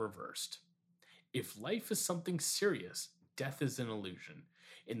roles are reversed. If life is something serious, death is an illusion,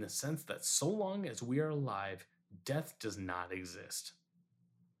 in the sense that so long as we are alive, death does not exist.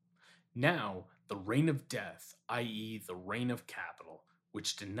 Now, the reign of death, i.e., the reign of capital,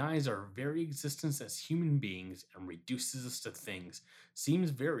 which denies our very existence as human beings and reduces us to things, seems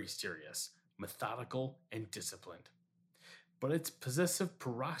very serious, methodical, and disciplined. But its possessive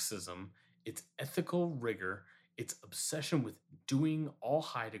paroxysm, its ethical rigor, its obsession with doing all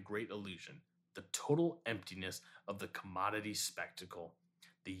hide a great illusion, the total emptiness of the commodity spectacle,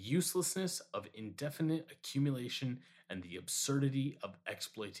 the uselessness of indefinite accumulation, and the absurdity of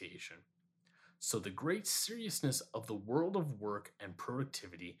exploitation. So the great seriousness of the world of work and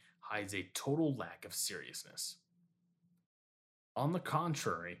productivity hides a total lack of seriousness. On the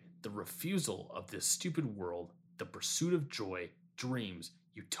contrary, the refusal of this stupid world, the pursuit of joy, dreams,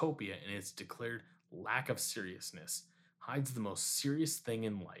 utopia in its declared lack of seriousness, hides the most serious thing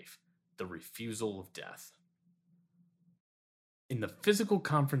in life, the refusal of death. In the physical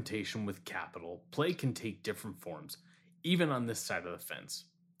confrontation with capital, play can take different forms, even on this side of the fence.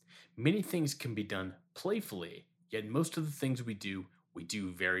 Many things can be done playfully, yet most of the things we do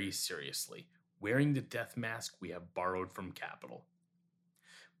very seriously, wearing the death mask we have borrowed from capital.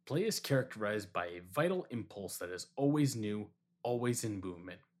 Play is characterized by a vital impulse that is always new, always in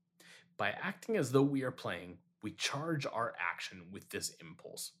movement. By acting as though we are playing, we charge our action with this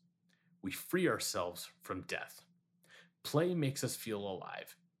impulse. We free ourselves from death. Play makes us feel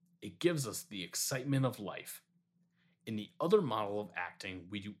alive. It gives us the excitement of life. In the other model of acting,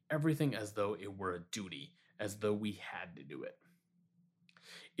 we do everything as though it were a duty, as though we had to do it.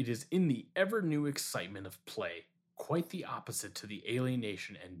 It is in the ever new excitement of play, quite the opposite to the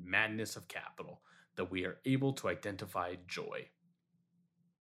alienation and madness of capital, that we are able to identify joy.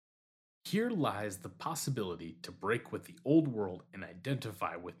 Here lies the possibility to break with the old world and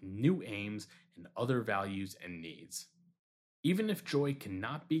identify with new aims and other values and needs. Even if joy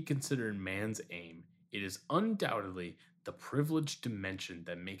cannot be considered man's aim, it is undoubtedly the privileged dimension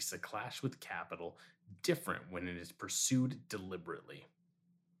that makes the clash with capital different when it is pursued deliberately.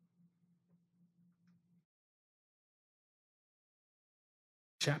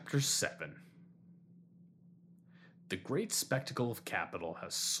 Chapter 7. The great spectacle of capital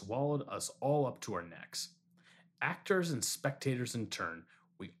has swallowed us all up to our necks. Actors and spectators in turn,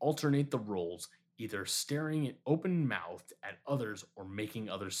 we alternate the roles, either staring open mouthed at others or making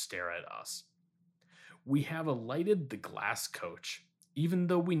others stare at us. We have alighted the glass coach, even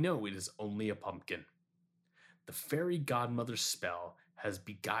though we know it is only a pumpkin. The fairy godmother's spell has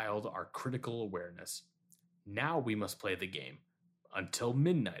beguiled our critical awareness. Now we must play the game, until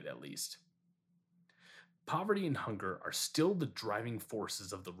midnight at least. Poverty and hunger are still the driving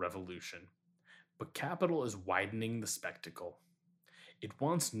forces of the revolution, but capital is widening the spectacle. It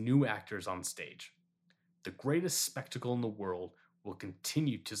wants new actors on stage. The greatest spectacle in the world will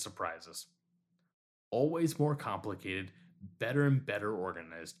continue to surprise us. Always more complicated, better and better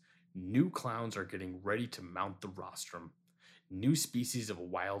organized, new clowns are getting ready to mount the rostrum. New species of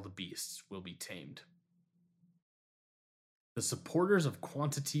wild beasts will be tamed. The supporters of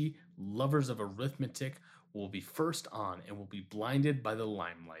quantity, lovers of arithmetic, will be first on and will be blinded by the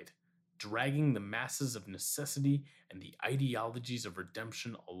limelight, dragging the masses of necessity and the ideologies of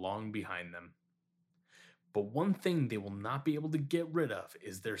redemption along behind them. But one thing they will not be able to get rid of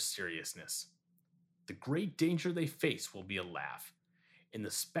is their seriousness. The great danger they face will be a laugh. In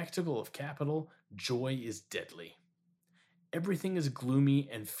the spectacle of capital, joy is deadly. Everything is gloomy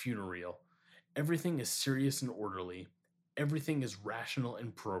and funereal. Everything is serious and orderly. Everything is rational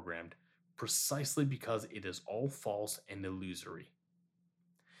and programmed, precisely because it is all false and illusory.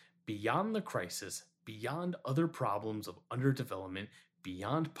 Beyond the crisis, beyond other problems of underdevelopment,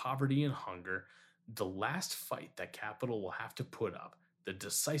 beyond poverty and hunger, the last fight that capital will have to put up, the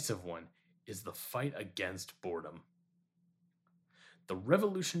decisive one, is the fight against boredom. The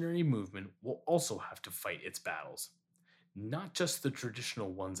revolutionary movement will also have to fight its battles. Not just the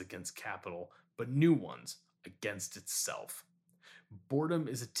traditional ones against capital, but new ones against itself. Boredom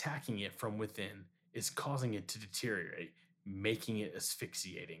is attacking it from within, is causing it to deteriorate, making it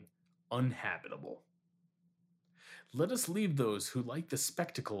asphyxiating, uninhabitable. Let us leave those who like the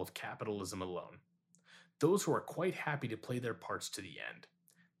spectacle of capitalism alone. Those who are quite happy to play their parts to the end.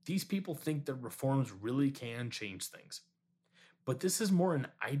 These people think that reforms really can change things. But this is more an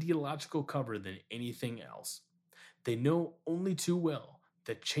ideological cover than anything else. They know only too well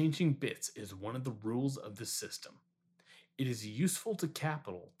that changing bits is one of the rules of the system. It is useful to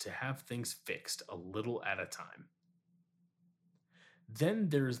capital to have things fixed a little at a time. Then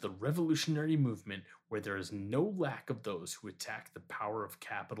there is the revolutionary movement where there is no lack of those who attack the power of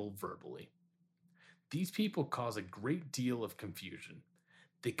capital verbally. These people cause a great deal of confusion.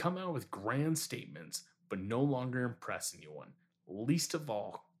 They come out with grand statements, but no longer impress anyone, least of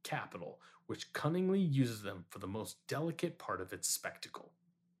all capital, which cunningly uses them for the most delicate part of its spectacle.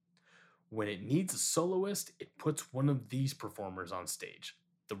 When it needs a soloist, it puts one of these performers on stage.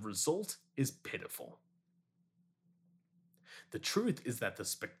 The result is pitiful. The truth is that the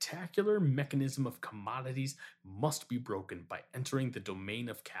spectacular mechanism of commodities must be broken by entering the domain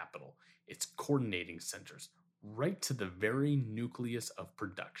of capital, its coordinating centers, right to the very nucleus of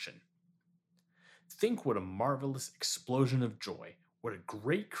production. Think what a marvelous explosion of joy, what a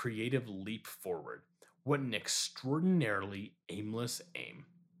great creative leap forward, what an extraordinarily aimless aim.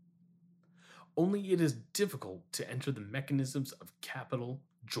 Only it is difficult to enter the mechanisms of capital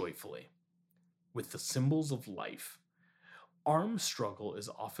joyfully, with the symbols of life. Armed struggle is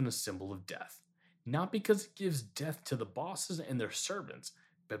often a symbol of death, not because it gives death to the bosses and their servants,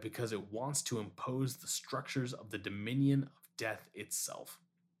 but because it wants to impose the structures of the dominion of death itself.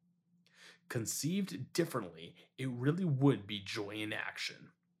 Conceived differently, it really would be joy in action,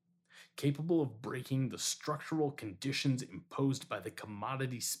 capable of breaking the structural conditions imposed by the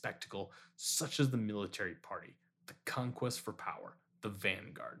commodity spectacle such as the military party, the conquest for power, the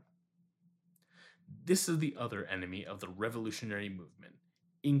vanguard. This is the other enemy of the revolutionary movement: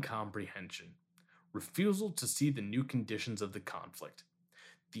 incomprehension, refusal to see the new conditions of the conflict,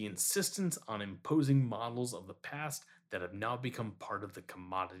 the insistence on imposing models of the past that have now become part of the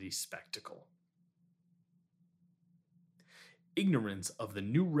commodity spectacle. Ignorance of the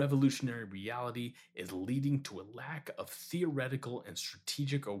new revolutionary reality is leading to a lack of theoretical and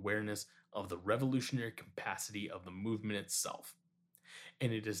strategic awareness of the revolutionary capacity of the movement itself.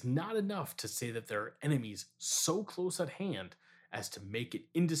 And it is not enough to say that there are enemies so close at hand as to make it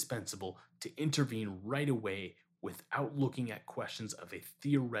indispensable to intervene right away without looking at questions of a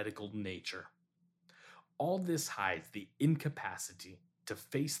theoretical nature. All this hides the incapacity to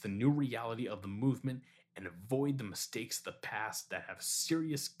face the new reality of the movement and avoid the mistakes of the past that have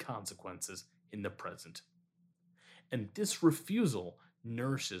serious consequences in the present. And this refusal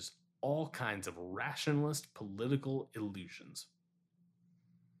nourishes all kinds of rationalist political illusions.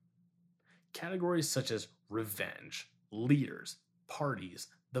 Categories such as revenge, leaders, parties,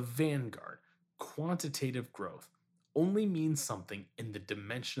 the vanguard, quantitative growth only mean something in the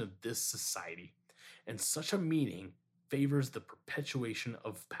dimension of this society, and such a meaning favors the perpetuation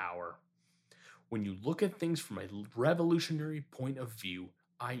of power. When you look at things from a revolutionary point of view,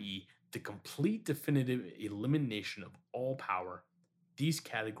 i.e., the complete definitive elimination of all power, these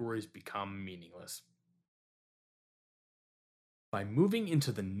categories become meaningless. By moving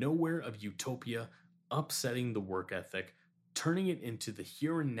into the nowhere of utopia, upsetting the work ethic, turning it into the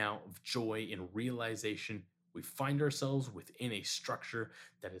here and now of joy and realization, we find ourselves within a structure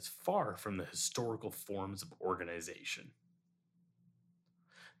that is far from the historical forms of organization.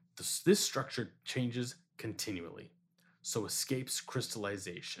 This structure changes continually, so escapes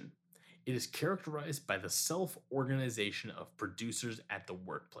crystallization. It is characterized by the self organization of producers at the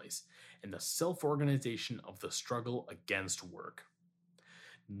workplace and the self organization of the struggle against work.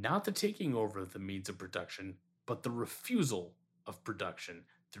 Not the taking over of the means of production, but the refusal of production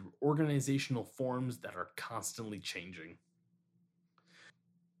through organizational forms that are constantly changing.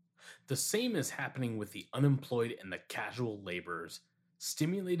 The same is happening with the unemployed and the casual laborers.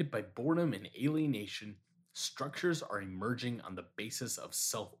 Stimulated by boredom and alienation, structures are emerging on the basis of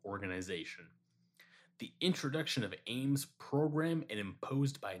self organization. The introduction of aims programmed and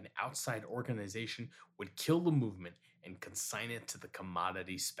imposed by an outside organization would kill the movement and consign it to the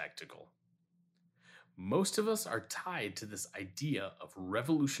commodity spectacle. Most of us are tied to this idea of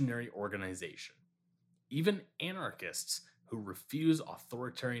revolutionary organization. Even anarchists who refuse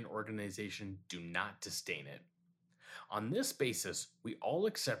authoritarian organization do not disdain it. On this basis, we all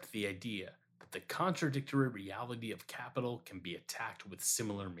accept the idea that the contradictory reality of capital can be attacked with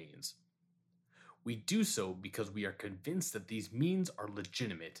similar means. We do so because we are convinced that these means are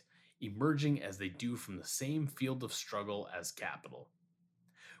legitimate, emerging as they do from the same field of struggle as capital.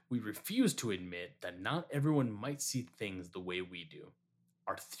 We refuse to admit that not everyone might see things the way we do.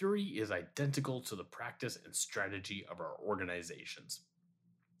 Our theory is identical to the practice and strategy of our organizations.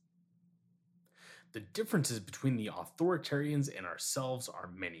 The differences between the authoritarians and ourselves are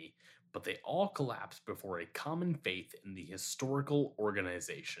many, but they all collapse before a common faith in the historical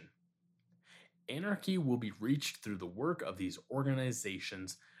organization. Anarchy will be reached through the work of these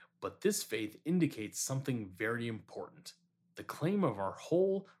organizations, but this faith indicates something very important: the claim of our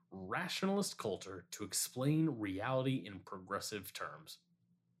whole rationalist culture to explain reality in progressive terms.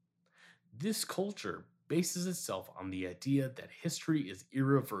 This culture bases itself on the idea that history is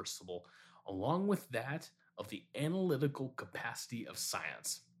irreversible, along with that of the analytical capacity of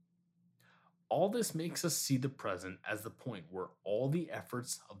science. All this makes us see the present as the point where all the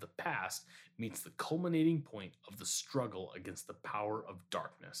efforts of the past meets the culminating point of the struggle against the power of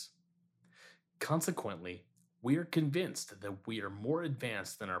darkness. Consequently, we are convinced that we are more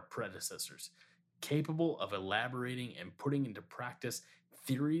advanced than our predecessors, capable of elaborating and putting into practice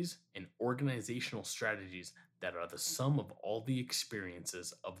theories and organizational strategies that are the sum of all the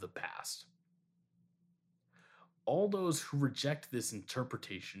experiences of the past. All those who reject this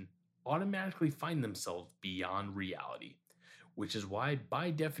interpretation automatically find themselves beyond reality, which is why,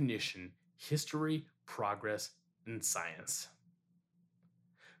 by definition, history, progress, and science.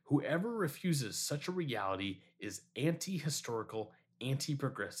 Whoever refuses such a reality is anti historical, anti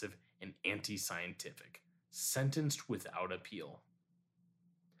progressive, and anti scientific, sentenced without appeal.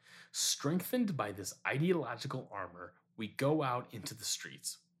 Strengthened by this ideological armor, we go out into the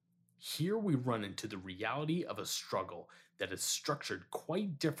streets. Here we run into the reality of a struggle that is structured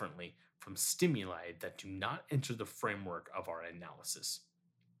quite differently from stimuli that do not enter the framework of our analysis.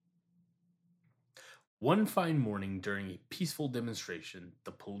 One fine morning during a peaceful demonstration,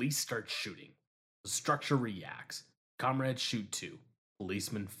 the police start shooting. The structure reacts. Comrades shoot too.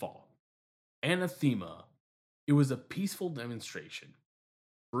 Policemen fall. Anathema. It was a peaceful demonstration.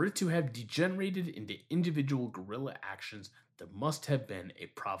 For it to have degenerated into individual guerrilla actions, there must have been a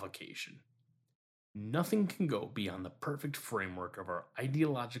provocation. Nothing can go beyond the perfect framework of our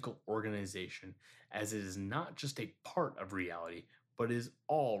ideological organization, as it is not just a part of reality, but is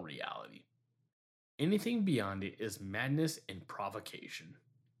all reality. Anything beyond it is madness and provocation.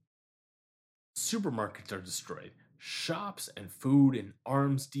 Supermarkets are destroyed. Shops and food and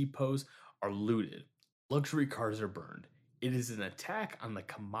arms depots are looted. Luxury cars are burned. It is an attack on the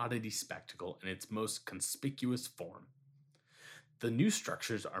commodity spectacle in its most conspicuous form. The new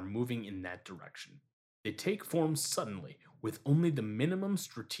structures are moving in that direction. They take form suddenly, with only the minimum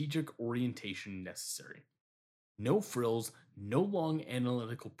strategic orientation necessary. No frills, no long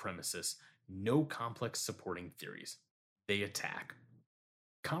analytical premises, no complex supporting theories. They attack.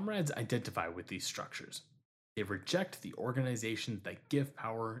 Comrades identify with these structures. They reject the organizations that give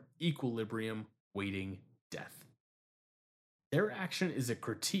power, equilibrium, waiting, death. Their action is a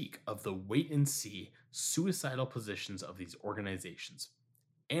critique of the wait and see, suicidal positions of these organizations.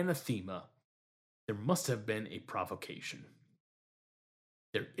 Anathema. There must have been a provocation.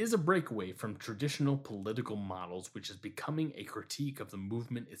 There is a breakaway from traditional political models, which is becoming a critique of the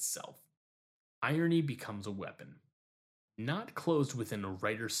movement itself. Irony becomes a weapon. Not closed within a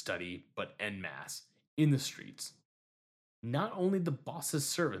writer's study, but en masse, in the streets. Not only the boss's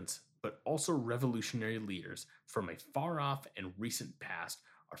servants, but also revolutionary leaders from a far off and recent past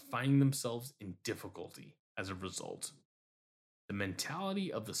are finding themselves in difficulty as a result. The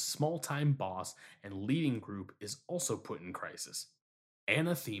mentality of the small time boss and leading group is also put in crisis.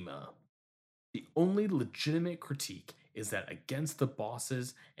 Anathema. The only legitimate critique is that against the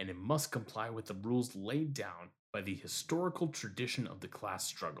bosses, and it must comply with the rules laid down by the historical tradition of the class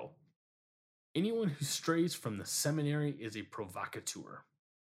struggle. Anyone who strays from the seminary is a provocateur.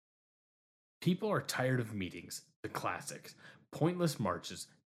 People are tired of meetings, the classics, pointless marches,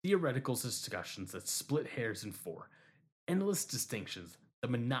 theoretical discussions that split hairs in four, endless distinctions, the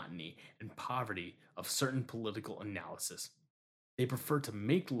monotony and poverty of certain political analysis. They prefer to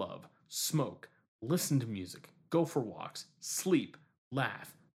make love, smoke, listen to music, go for walks, sleep,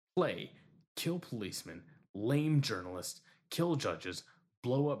 laugh, play, kill policemen, lame journalists, kill judges,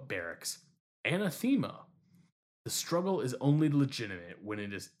 blow up barracks. Anathema. The struggle is only legitimate when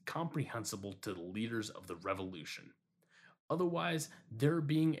it is comprehensible to the leaders of the revolution. Otherwise, there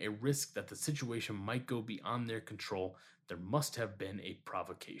being a risk that the situation might go beyond their control, there must have been a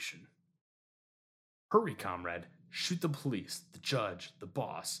provocation. Hurry, comrade, shoot the police, the judge, the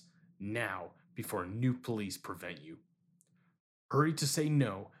boss, now, before new police prevent you. Hurry to say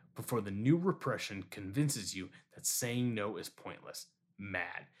no before the new repression convinces you that saying no is pointless,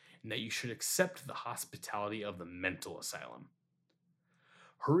 mad, and that you should accept the hospitality of the mental asylum.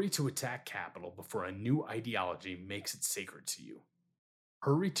 Hurry to attack capital before a new ideology makes it sacred to you.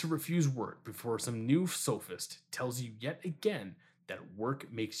 Hurry to refuse work before some new sophist tells you yet again that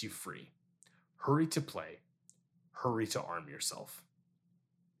work makes you free. Hurry to play. Hurry to arm yourself.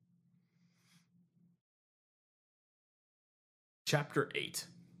 Chapter 8.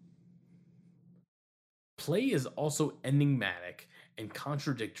 Play is also enigmatic and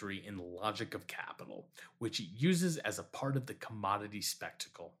contradictory in the logic of capital, which it uses as a part of the commodity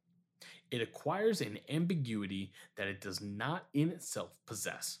spectacle. It acquires an ambiguity that it does not in itself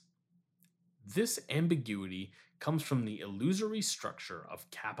possess. This ambiguity comes from the illusory structure of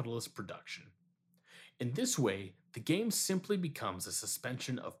capitalist production. In this way, the game simply becomes a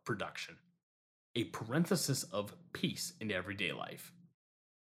suspension of production, a parenthesis of peace in everyday life.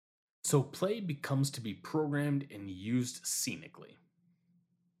 So play becomes to be programmed and used scenically.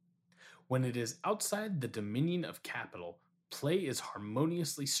 When it is outside the dominion of capital, play is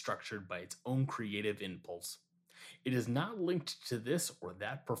harmoniously structured by its own creative impulse. It is not linked to this or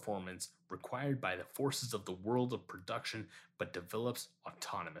that performance required by the forces of the world of production, but develops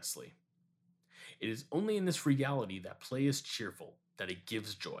autonomously. It is only in this reality that play is cheerful, that it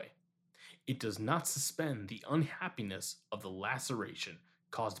gives joy. It does not suspend the unhappiness of the laceration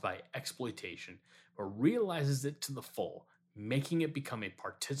caused by exploitation, but realizes it to the full, making it become a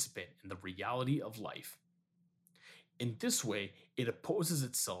participant in the reality of life. In this way, it opposes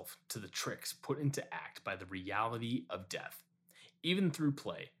itself to the tricks put into act by the reality of death, even through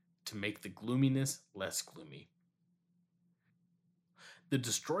play, to make the gloominess less gloomy. The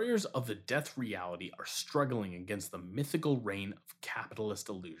destroyers of the death reality are struggling against the mythical reign of capitalist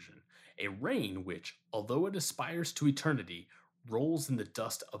illusion, a reign which, although it aspires to eternity, rolls in the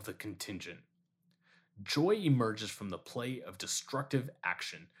dust of the contingent. Joy emerges from the play of destructive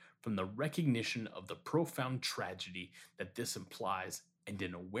action, from the recognition of the profound tragedy that this implies, and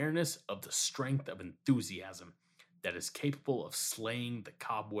an awareness of the strength of enthusiasm that is capable of slaying the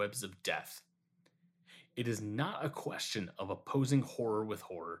cobwebs of death. It is not a question of opposing horror with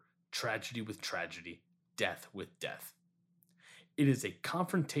horror, tragedy with tragedy, death with death. It is a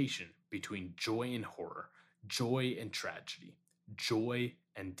confrontation between joy and horror, joy and tragedy, joy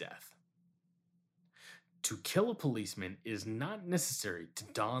and death. To kill a policeman is not necessary to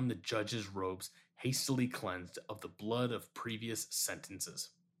don the judge's robes hastily cleansed of the blood of previous sentences.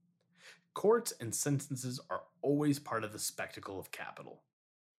 Courts and sentences are always part of the spectacle of capital,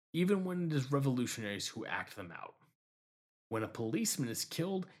 even when it is revolutionaries who act them out. When a policeman is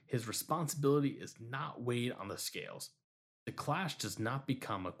killed, his responsibility is not weighed on the scales. The clash does not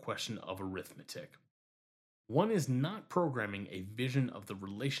become a question of arithmetic. One is not programming a vision of the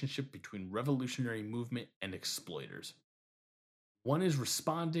relationship between revolutionary movement and exploiters. One is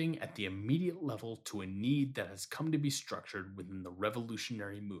responding at the immediate level to a need that has come to be structured within the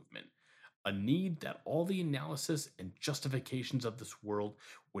revolutionary movement, a need that all the analysis and justifications of this world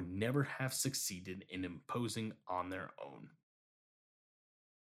would never have succeeded in imposing on their own.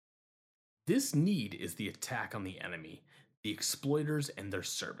 This need is the attack on the enemy, the exploiters and their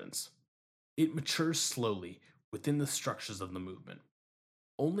servants. It matures slowly within the structures of the movement.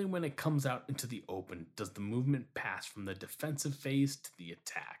 Only when it comes out into the open does the movement pass from the defensive phase to the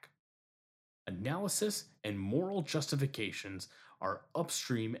attack. Analysis and moral justifications are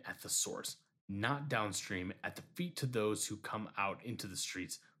upstream at the source, not downstream at the feet to those who come out into the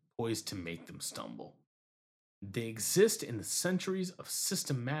streets poised to make them stumble. They exist in the centuries of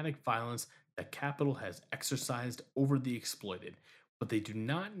systematic violence that capital has exercised over the exploited, but they do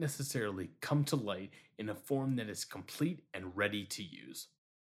not necessarily come to light in a form that is complete and ready to use.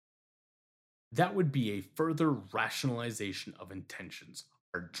 That would be a further rationalization of intentions,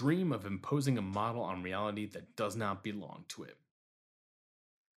 our dream of imposing a model on reality that does not belong to it.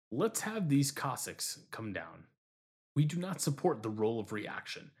 Let's have these Cossacks come down. We do not support the role of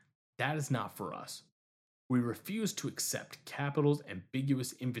reaction. That is not for us. We refuse to accept capital's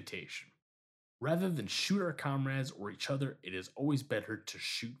ambiguous invitation. Rather than shoot our comrades or each other, it is always better to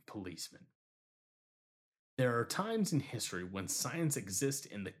shoot policemen. There are times in history when science exists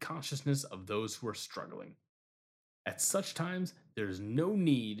in the consciousness of those who are struggling. At such times, there is no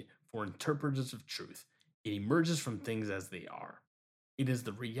need for interpreters of truth. It emerges from things as they are. It is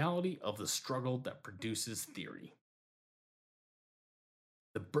the reality of the struggle that produces theory.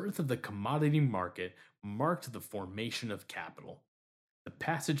 The birth of the commodity market marked the formation of capital, the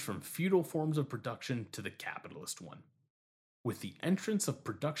passage from feudal forms of production to the capitalist one. With the entrance of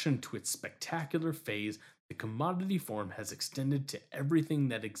production to its spectacular phase, the commodity form has extended to everything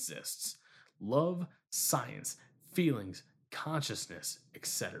that exists: love, science, feelings, consciousness,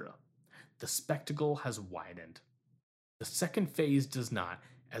 etc. The spectacle has widened. The second phase does not,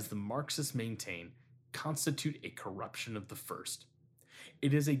 as the Marxists maintain, constitute a corruption of the first.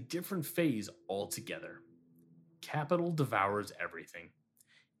 It is a different phase altogether. Capital devours everything,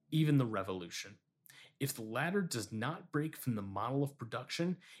 even the revolution. If the latter does not break from the model of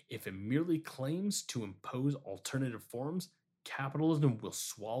production, if it merely claims to impose alternative forms, capitalism will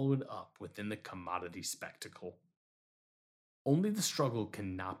swallow it up within the commodity spectacle. Only the struggle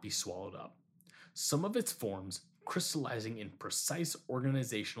cannot be swallowed up. Some of its forms, crystallizing in precise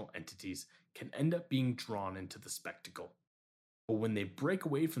organizational entities, can end up being drawn into the spectacle. But when they break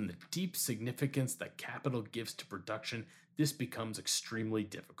away from the deep significance that capital gives to production, this becomes extremely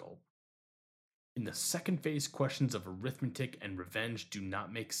difficult. In the second phase, questions of arithmetic and revenge do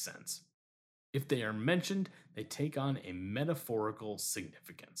not make sense. If they are mentioned, they take on a metaphorical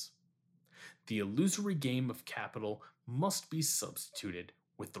significance. The illusory game of capital must be substituted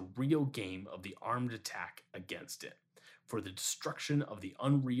with the real game of the armed attack against it, for the destruction of the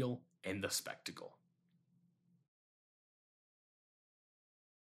unreal and the spectacle.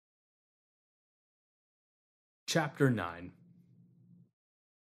 Chapter 9.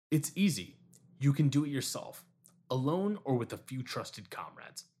 It's easy. You can do it yourself, alone or with a few trusted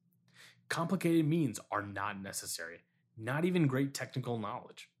comrades. Complicated means are not necessary, not even great technical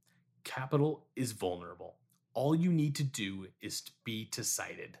knowledge. Capital is vulnerable. All you need to do is to be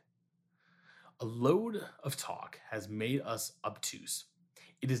decided. A load of talk has made us obtuse.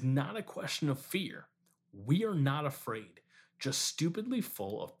 It is not a question of fear. We are not afraid, just stupidly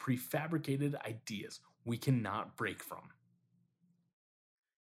full of prefabricated ideas we cannot break from.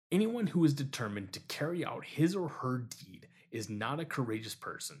 Anyone who is determined to carry out his or her deed is not a courageous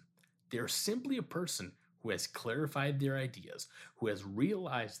person. They are simply a person who has clarified their ideas, who has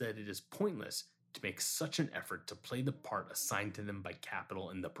realized that it is pointless to make such an effort to play the part assigned to them by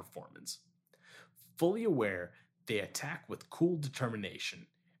capital in the performance. Fully aware, they attack with cool determination,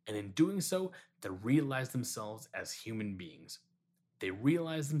 and in doing so, they realize themselves as human beings. They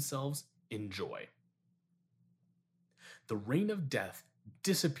realize themselves in joy. The reign of death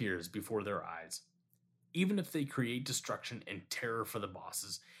disappears before their eyes. Even if they create destruction and terror for the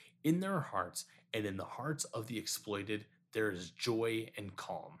bosses, in their hearts and in the hearts of the exploited, there is joy and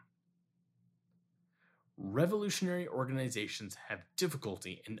calm. Revolutionary organizations have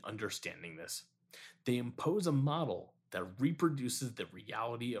difficulty in understanding this. They impose a model that reproduces the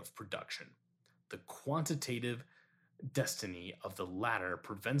reality of production. The quantitative destiny of the latter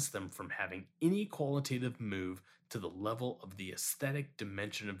prevents them from having any qualitative move to the level of the aesthetic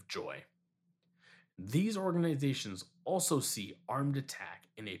dimension of joy. These organizations also see armed attack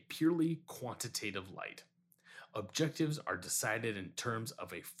in a purely quantitative light. Objectives are decided in terms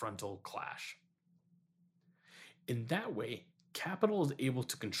of a frontal clash. In that way, capital is able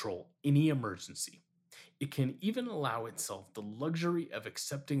to control any emergency. It can even allow itself the luxury of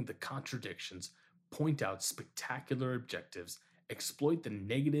accepting the contradictions, point out spectacular objectives, exploit the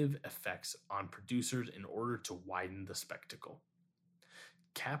negative effects on producers in order to widen the spectacle.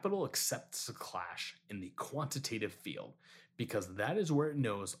 Capital accepts the clash in the quantitative field because that is where it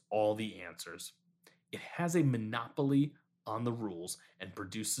knows all the answers. It has a monopoly on the rules and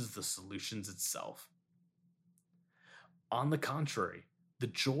produces the solutions itself. On the contrary, the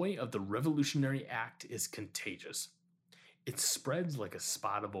joy of the revolutionary act is contagious. It spreads like a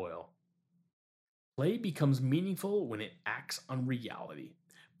spot of oil. Play becomes meaningful when it acts on reality,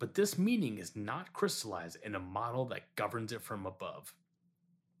 but this meaning is not crystallized in a model that governs it from above.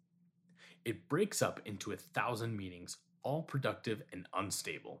 It breaks up into 1,000 meanings, all productive and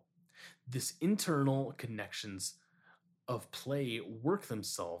unstable. This internal connections of play work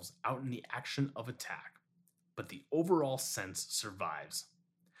themselves out in the action of attack, but the overall sense survives.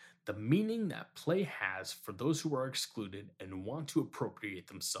 The meaning that play has for those who are excluded and want to appropriate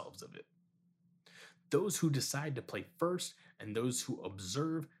themselves of it. Those who decide to play first and those who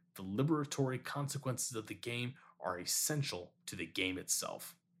observe the liberatory consequences of the game are essential to the game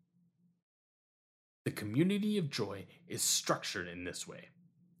itself. The community of joy is structured in this way.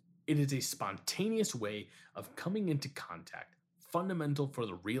 It is a spontaneous way of coming into contact, fundamental for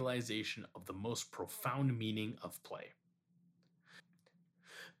the realization of the most profound meaning of play.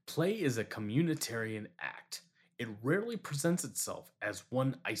 Play is a communitarian act. It rarely presents itself as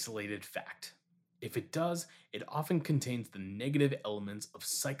one isolated fact. If it does, it often contains the negative elements of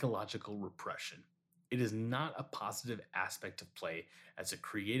psychological repression. It is not a positive aspect of play as a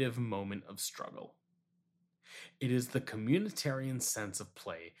creative moment of struggle. It is the communitarian sense of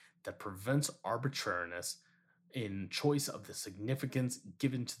play that prevents arbitrariness in choice of the significance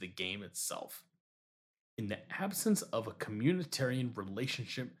given to the game itself. In the absence of a communitarian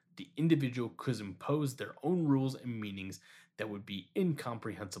relationship, the individual could impose their own rules and meanings that would be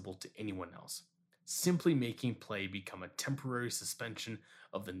incomprehensible to anyone else, simply making play become a temporary suspension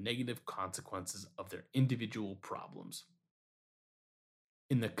of the negative consequences of their individual problems.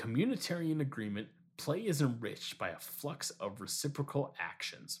 In the communitarian agreement, play is enriched by a flux of reciprocal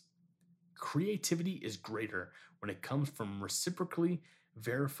actions. Creativity is greater when it comes from reciprocally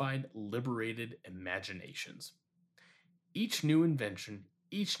verified, liberated imaginations. Each new invention,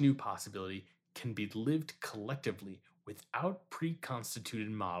 each new possibility can be lived collectively without pre-constituted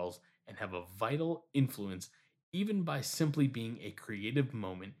models and have a vital influence even by simply being a creative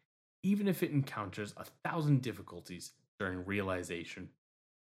moment, even if it encounters 1,000 difficulties during realization.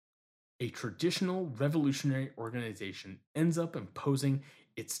 A traditional revolutionary organization ends up imposing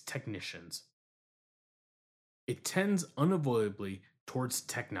its technicians. It tends unavoidably towards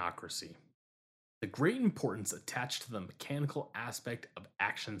technocracy. The great importance attached to the mechanical aspect of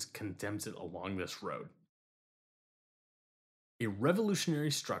actions condemns it along this road. A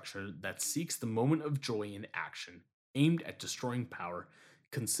revolutionary structure that seeks the moment of joy in action, aimed at destroying power,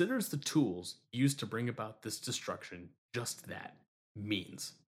 considers the tools used to bring about this destruction just that,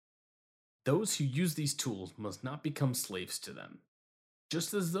 means. Those who use these tools must not become slaves to them,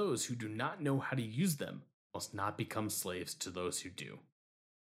 just as those who do not know how to use them must not become slaves to those who do.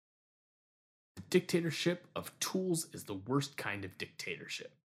 The dictatorship of tools is the worst kind of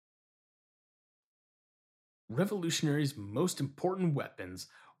dictatorship. Revolutionaries' most important weapons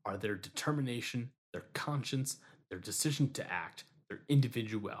are their determination, their conscience, their decision to act, their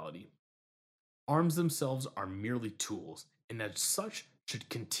individuality. Arms themselves are merely tools, and as such should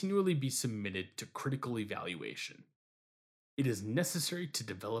continually be submitted to critical evaluation. It is necessary to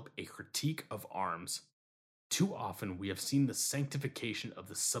develop a critique of arms. Too often we have seen the sanctification of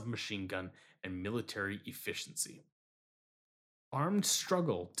the submachine gun and military efficiency. Armed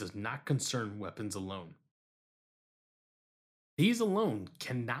struggle does not concern weapons alone. These alone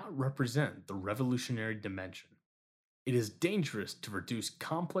cannot represent the revolutionary dimension. It is dangerous to reduce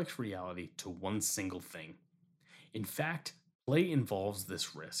complex reality to one single thing. In fact, play involves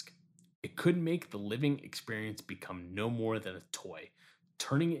this risk. It could make the living experience become no more than a toy,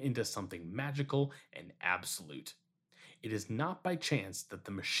 turning it into something magical and absolute. It is not by chance that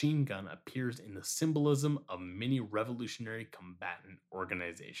the machine gun appears in the symbolism of many revolutionary combatant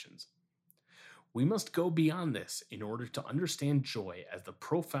organizations. We must go beyond this in order to understand joy as the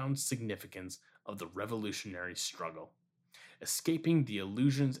profound significance of the revolutionary struggle, escaping the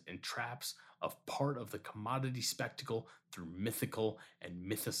illusions and traps of part of the commodity spectacle through mythical and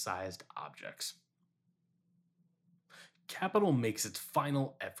mythicized objects. Capital makes its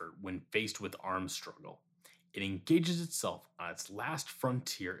final effort when faced with armed struggle. It engages itself on its last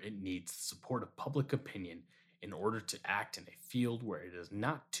frontier. It needs the support of public opinion in order to act in a field where it is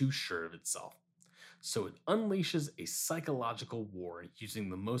not too sure of itself. So it unleashes a psychological war using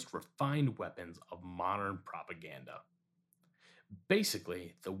the most refined weapons of modern propaganda.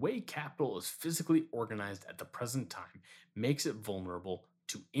 Basically, the way capital is physically organized at the present time makes it vulnerable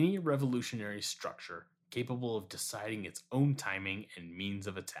to any revolutionary structure capable of deciding its own timing and means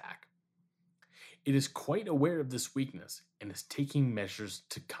of attack. It is quite aware of this weakness and is taking measures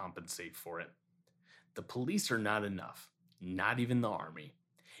to compensate for it. The police are not enough, not even the army.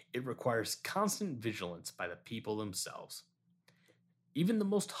 It requires constant vigilance by the people themselves, even the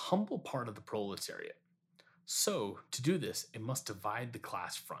most humble part of the proletariat. So, to do this, it must divide the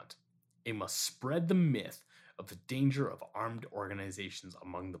class front. It must spread the myth of the danger of armed organizations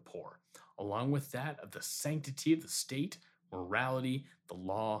among the poor, along with that of the sanctity of the state, morality, the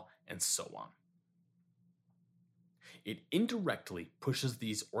law, and so on. It indirectly pushes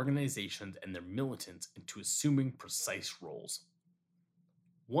these organizations and their militants into assuming precise roles.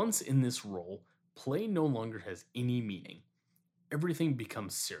 Once in this role, play no longer has any meaning. Everything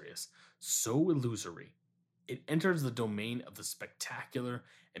becomes serious, so illusory. It enters the domain of the spectacular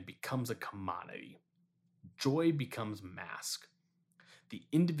and becomes a commodity. Joy becomes mask. The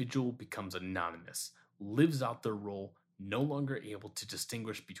individual becomes anonymous, lives out their role, no longer able to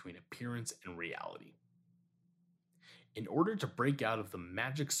distinguish between appearance and reality. In order to break out of the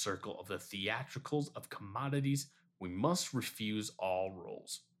magic circle of the theatricals of commodities, we must refuse all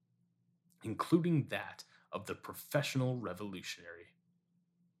roles, including that of the professional revolutionary.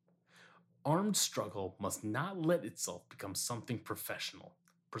 Armed struggle must not let itself become something professional,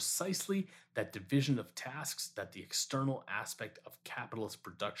 precisely that division of tasks that the external aspect of capitalist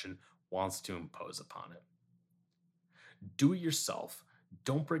production wants to impose upon it. Do it yourself.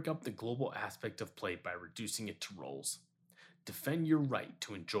 Don't break up the global aspect of play by reducing it to roles. Defend your right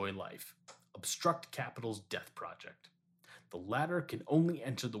to enjoy life. Obstruct capital's death project. The latter can only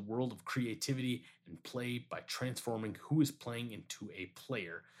enter the world of creativity and play by transforming who is playing into a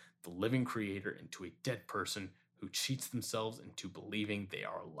player, the living creator into a dead person who cheats themselves into believing they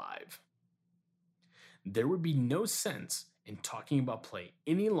are alive. There would be no sense in talking about play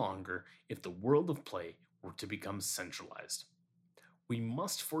any longer if the world of play were to become centralized. We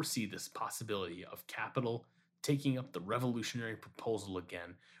must foresee this possibility of capital taking up the revolutionary proposal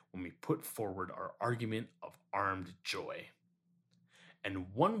again when we put forward our argument of armed joy.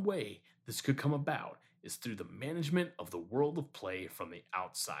 And one way this could come about is through the management of the world of play from the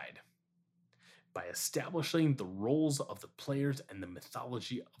outside, by establishing the roles of the players and the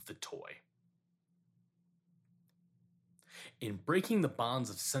mythology of the toy. In breaking the bonds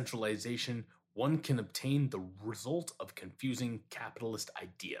of centralization, one can obtain the result of confusing capitalist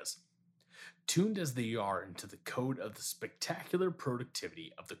ideas, tuned as they are into the code of the spectacular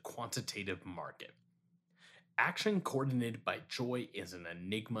productivity of the quantitative market. Action coordinated by joy is an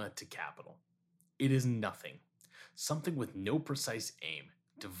enigma to capital. It is nothing, something with no precise aim,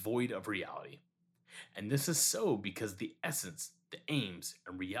 devoid of reality. And this is so because the essence, the aims,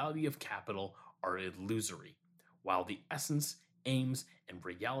 and reality of capital are illusory, while the essence, aims, and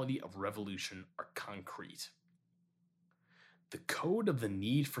reality of revolution are concrete. The code of the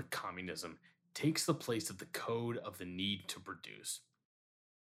need for communism takes the place of the code of the need to produce.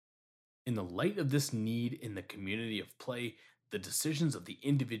 In the light of this need in the community of play, the decisions of the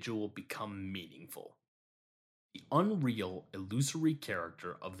individual become meaningful. The unreal, illusory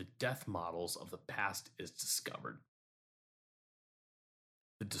character of the death models of the past is discovered.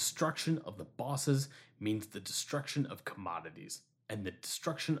 The destruction of the bosses means the destruction of commodities, and the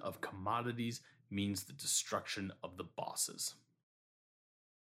destruction of commodities means the destruction of the bosses.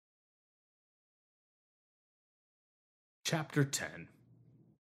 Chapter 10.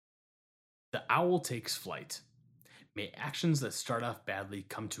 The owl takes flight. May actions that start off badly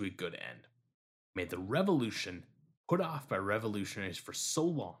come to a good end. May the revolution, put off by revolutionaries for so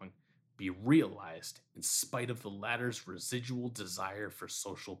long, be realized in spite of the latter's residual desire for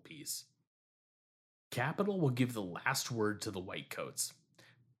social peace. Capital will give the last word to the whitecoats.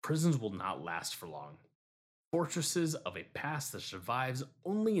 Prisons will not last for long. fortresses of a past that survives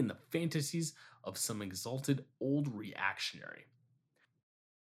only in the fantasies of some exalted old reactionary.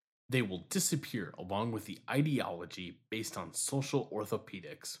 They will disappear along with the ideology based on social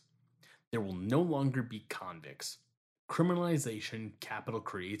orthopedics. There will no longer be convicts. Criminalization capital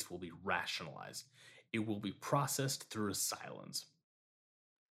creates will be rationalized. It will be processed through asylums.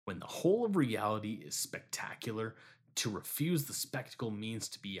 When the whole of reality is spectacular, to refuse the spectacle means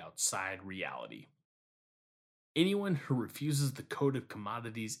to be outside reality. Anyone who refuses the code of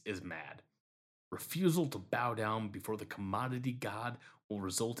commodities is mad. Refusal to bow down before the commodity god will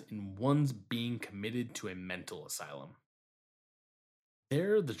result in one's being committed to a mental asylum.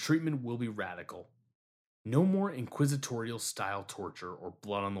 There, the treatment will be radical. No more inquisitorial style torture or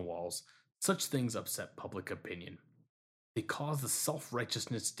blood on the walls. Such things upset public opinion. They cause the self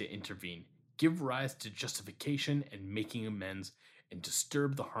righteousness to intervene, give rise to justification and making amends, and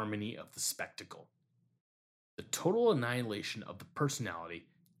disturb the harmony of the spectacle. The total annihilation of the personality,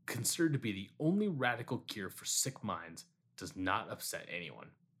 considered to be the only radical cure for sick minds, does not upset anyone.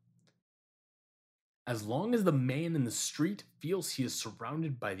 As long as the man in the street feels he is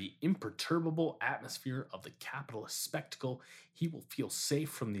surrounded by the imperturbable atmosphere of the capitalist spectacle, he will feel safe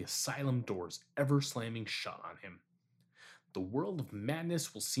from the asylum doors ever slamming shut on him. The world of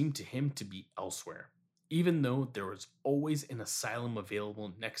madness will seem to him to be elsewhere, even though there is always an asylum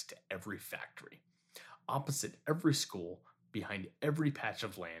available next to every factory, opposite every school, behind every patch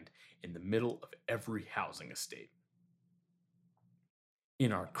of land, in the middle of every housing estate.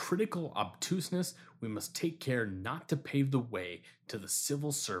 In our critical obtuseness, we must take care not to pave the way to the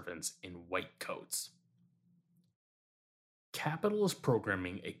civil servants in white coats. Capital is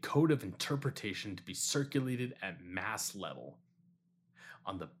programming a code of interpretation to be circulated at mass level.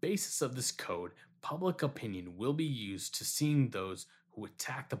 On the basis of this code, public opinion will be used to seeing those who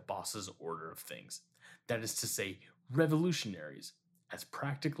attack the boss's order of things, that is to say, revolutionaries, as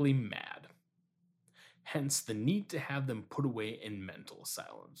practically mad. Hence, the need to have them put away in mental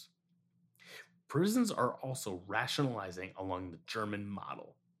asylums. Prisons are also rationalizing along the German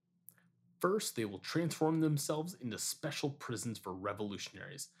model. First, they will transform themselves into special prisons for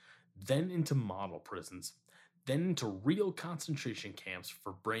revolutionaries, then into model prisons, then into real concentration camps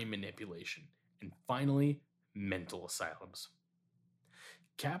for brain manipulation, and finally, mental asylums.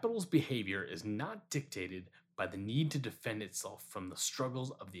 Capital's behavior is not dictated by the need to defend itself from the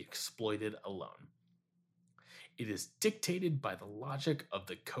struggles of the exploited alone. It is dictated by the logic of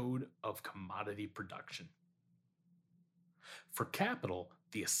the code of commodity production. For capital,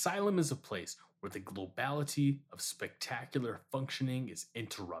 the asylum is a place where the globality of spectacular functioning is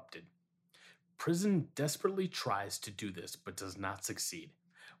interrupted. Prison desperately tries to do this but does not succeed,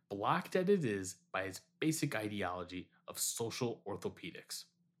 blocked as it is by its basic ideology of social orthopedics.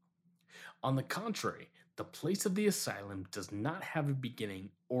 On the contrary, the place of the asylum does not have a beginning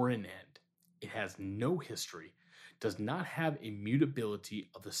or an end. It has no history, does not have a mutability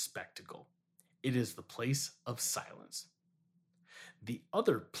of the spectacle. It is the place of silence. The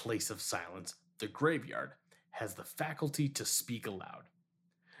other place of silence, the graveyard, has the faculty to speak aloud.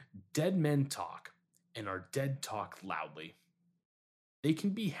 Dead men talk, and our dead talk loudly. They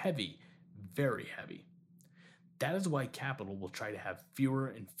can be heavy, very heavy. That is why capital will try to have fewer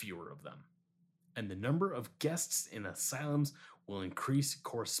and fewer of them, and the number of guests in asylums will increase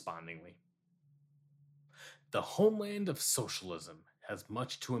correspondingly. The homeland of socialism has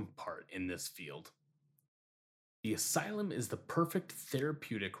much to impart in this field. The asylum is the perfect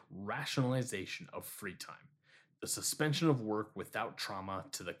therapeutic rationalization of free time, the suspension of work without trauma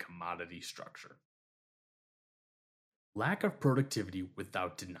to the commodity structure. Lack of productivity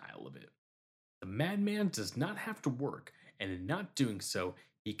without denial of it. The madman does not have to work, and in not doing so,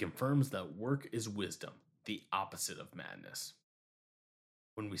 he confirms that work is wisdom, the opposite of madness.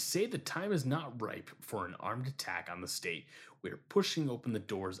 When we say the time is not ripe for an armed attack on the state, we are pushing open the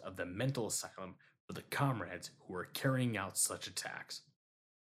doors of the mental asylum for the comrades who are carrying out such attacks.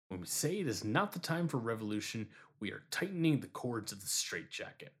 When we say it is not the time for revolution, we are tightening the cords of the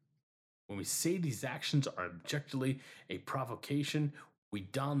straitjacket. When we say these actions are objectively a provocation, we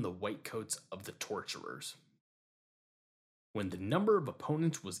don the white coats of the torturers. When the number of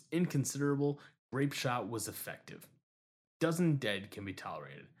opponents was inconsiderable, grape shot was effective. Dozen dead can be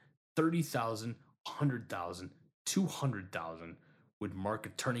tolerated. 30,000, 100,000, 200,000 would mark a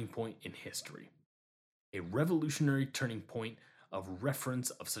turning point in history. A revolutionary turning point of reference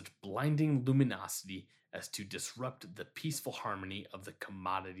of such blinding luminosity as to disrupt the peaceful harmony of the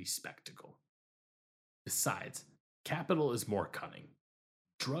commodity spectacle. Besides, capital is more cunning.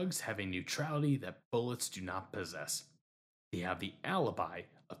 Drugs have a neutrality that bullets do not possess. They have the alibi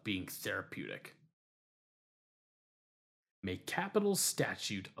of being therapeutic. May capital's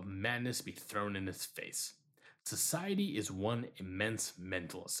statute of madness be thrown in its face. Society is one immense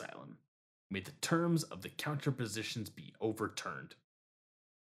mental asylum. May the terms of the counterpositions be overturned.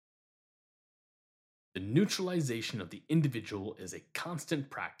 The neutralization of the individual is a constant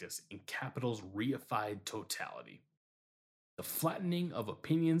practice in capital's reified totality. The flattening of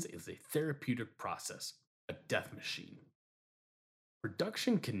opinions is a therapeutic process, a death machine.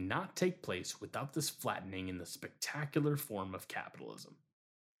 Production cannot take place without this flattening in the spectacular form of capitalism.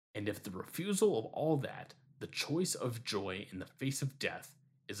 And if the refusal of all that, the choice of joy in the face of death,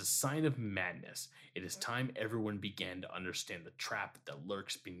 is a sign of madness, it is time everyone began to understand the trap that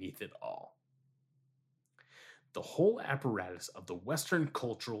lurks beneath it all. The whole apparatus of the Western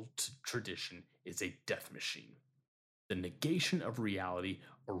cultural tradition is a death machine. The negation of reality,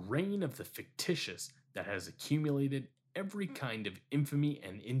 a reign of the fictitious that has accumulated every kind of infamy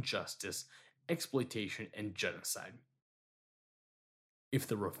and injustice, exploitation and genocide. If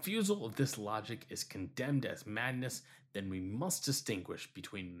the refusal of this logic is condemned as madness, then we must distinguish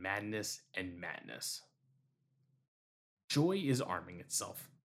between madness and madness. Joy is arming itself.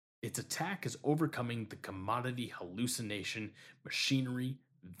 Its attack is overcoming the commodity hallucination, machinery,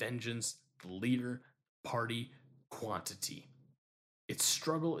 vengeance, the leader, party, quantity. Its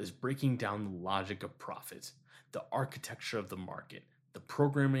struggle is breaking down the logic of profit, the architecture of the market, the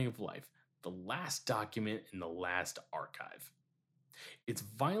programming of life, the last document in the last archive. Its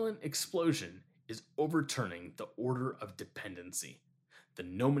violent explosion is overturning the order of dependency, the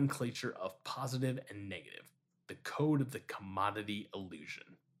nomenclature of positive and negative, the code of the commodity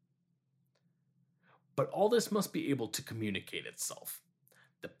illusion. But all this must be able to communicate itself.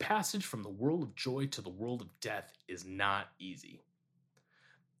 The passage from the world of joy to the world of death is not easy.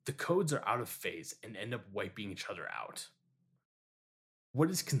 The codes are out of phase and end up wiping each other out. What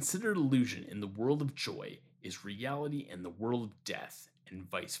is considered illusion in the world of joy is reality in the world of death, and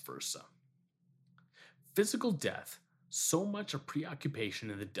vice versa. Physical death, so much a preoccupation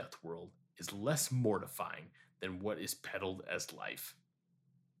in the death world, is less mortifying than what is peddled as life.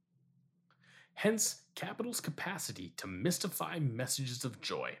 Hence, capital's capacity to mystify messages of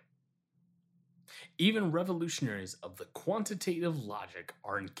joy. Even revolutionaries of the quantitative logic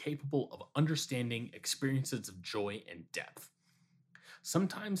are incapable of understanding experiences of joy and depth.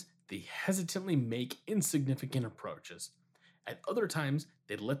 Sometimes they hesitantly make insignificant approaches. At other times,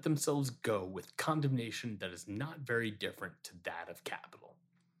 they let themselves go with condemnation that is not very different to that of capital.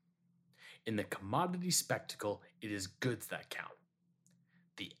 In the commodity spectacle, it is goods that count.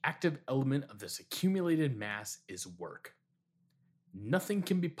 The active element of this accumulated mass is work. Nothing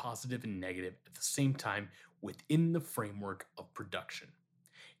can be positive and negative at the same time within the framework of production.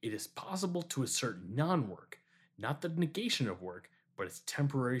 It is possible to assert non-work, not the negation of work, but its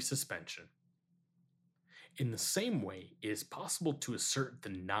temporary suspension. In the same way, it is possible to assert the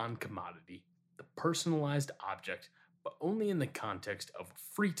non-commodity, the personalized object, but only in the context of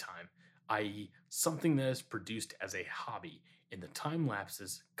free time, i.e., something that is produced as a hobby in the time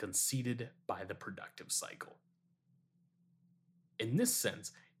lapses conceded by the productive cycle. In this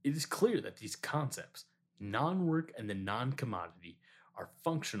sense, it is clear that these concepts, non-work and the non-commodity, are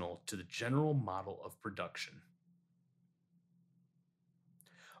functional to the general model of production.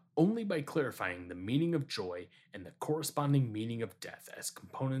 Only by clarifying the meaning of joy and the corresponding meaning of death as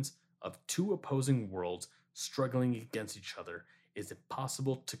components of two opposing worlds struggling against each other is it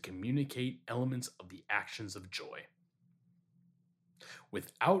possible to communicate elements of the actions of joy.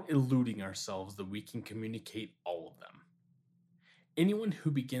 Without eluding ourselves that we can communicate all of them. Anyone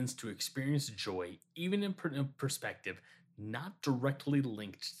who begins to experience joy, even in perspective not directly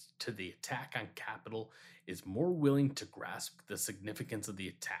linked to the attack on capital, is more willing to grasp the significance of the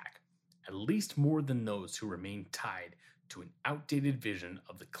attack, at least more than those who remain tied to an outdated vision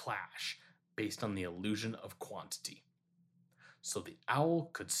of the clash based on the illusion of quantity. So the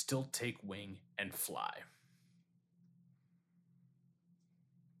owl could still take wing and fly.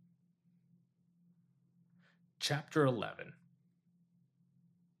 Chapter 11.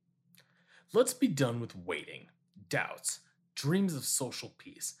 Let's be done with waiting, doubts, dreams of social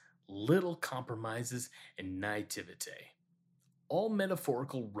peace, little compromises, and naivete. All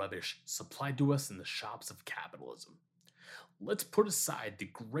metaphorical rubbish supplied to us in the shops of capitalism. Let's put aside the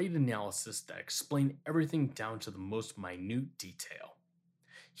great analysis that explain everything down to the most minute detail.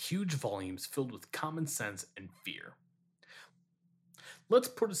 Huge volumes filled with common sense and fear. Let's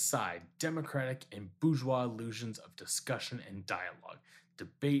put aside democratic and bourgeois illusions of discussion and dialogue,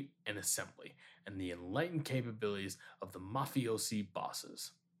 debate and assembly, and the enlightened capabilities of the mafiosi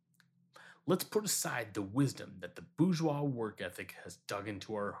bosses. Let's put aside the wisdom that the bourgeois work ethic has dug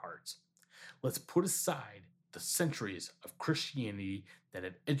into our hearts. Let's put aside the centuries of Christianity that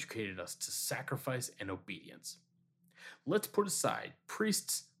have educated us to sacrifice and obedience. Let's put aside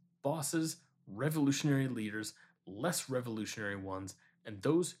priests, bosses, revolutionary leaders, less revolutionary ones, and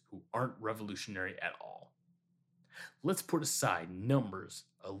those who aren't revolutionary at all. Let's put aside numbers,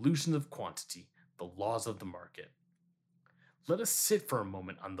 illusions of quantity, the laws of the market. Let us sit for a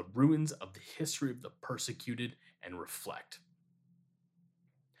moment on the ruins of the history of the persecuted and reflect.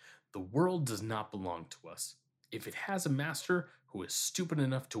 The world does not belong to us. If it has a master who is stupid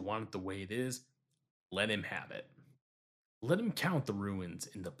enough to want it the way it is, let him have it. Let him count the ruins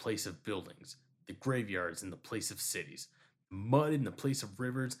in the place of buildings, the graveyards in the place of cities, the mud in the place of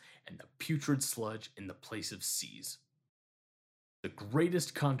rivers, and the putrid sludge in the place of seas. The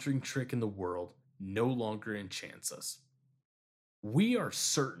greatest conjuring trick in the world no longer enchants us. We are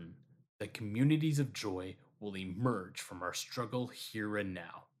certain that communities of joy will emerge from our struggle here and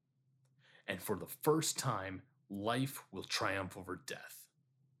now. And for the first time, life will triumph over death.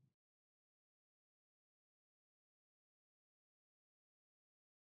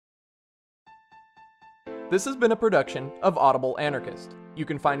 This has been a production of Audible Anarchist. You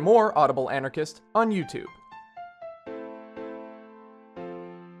can find more Audible Anarchist on YouTube.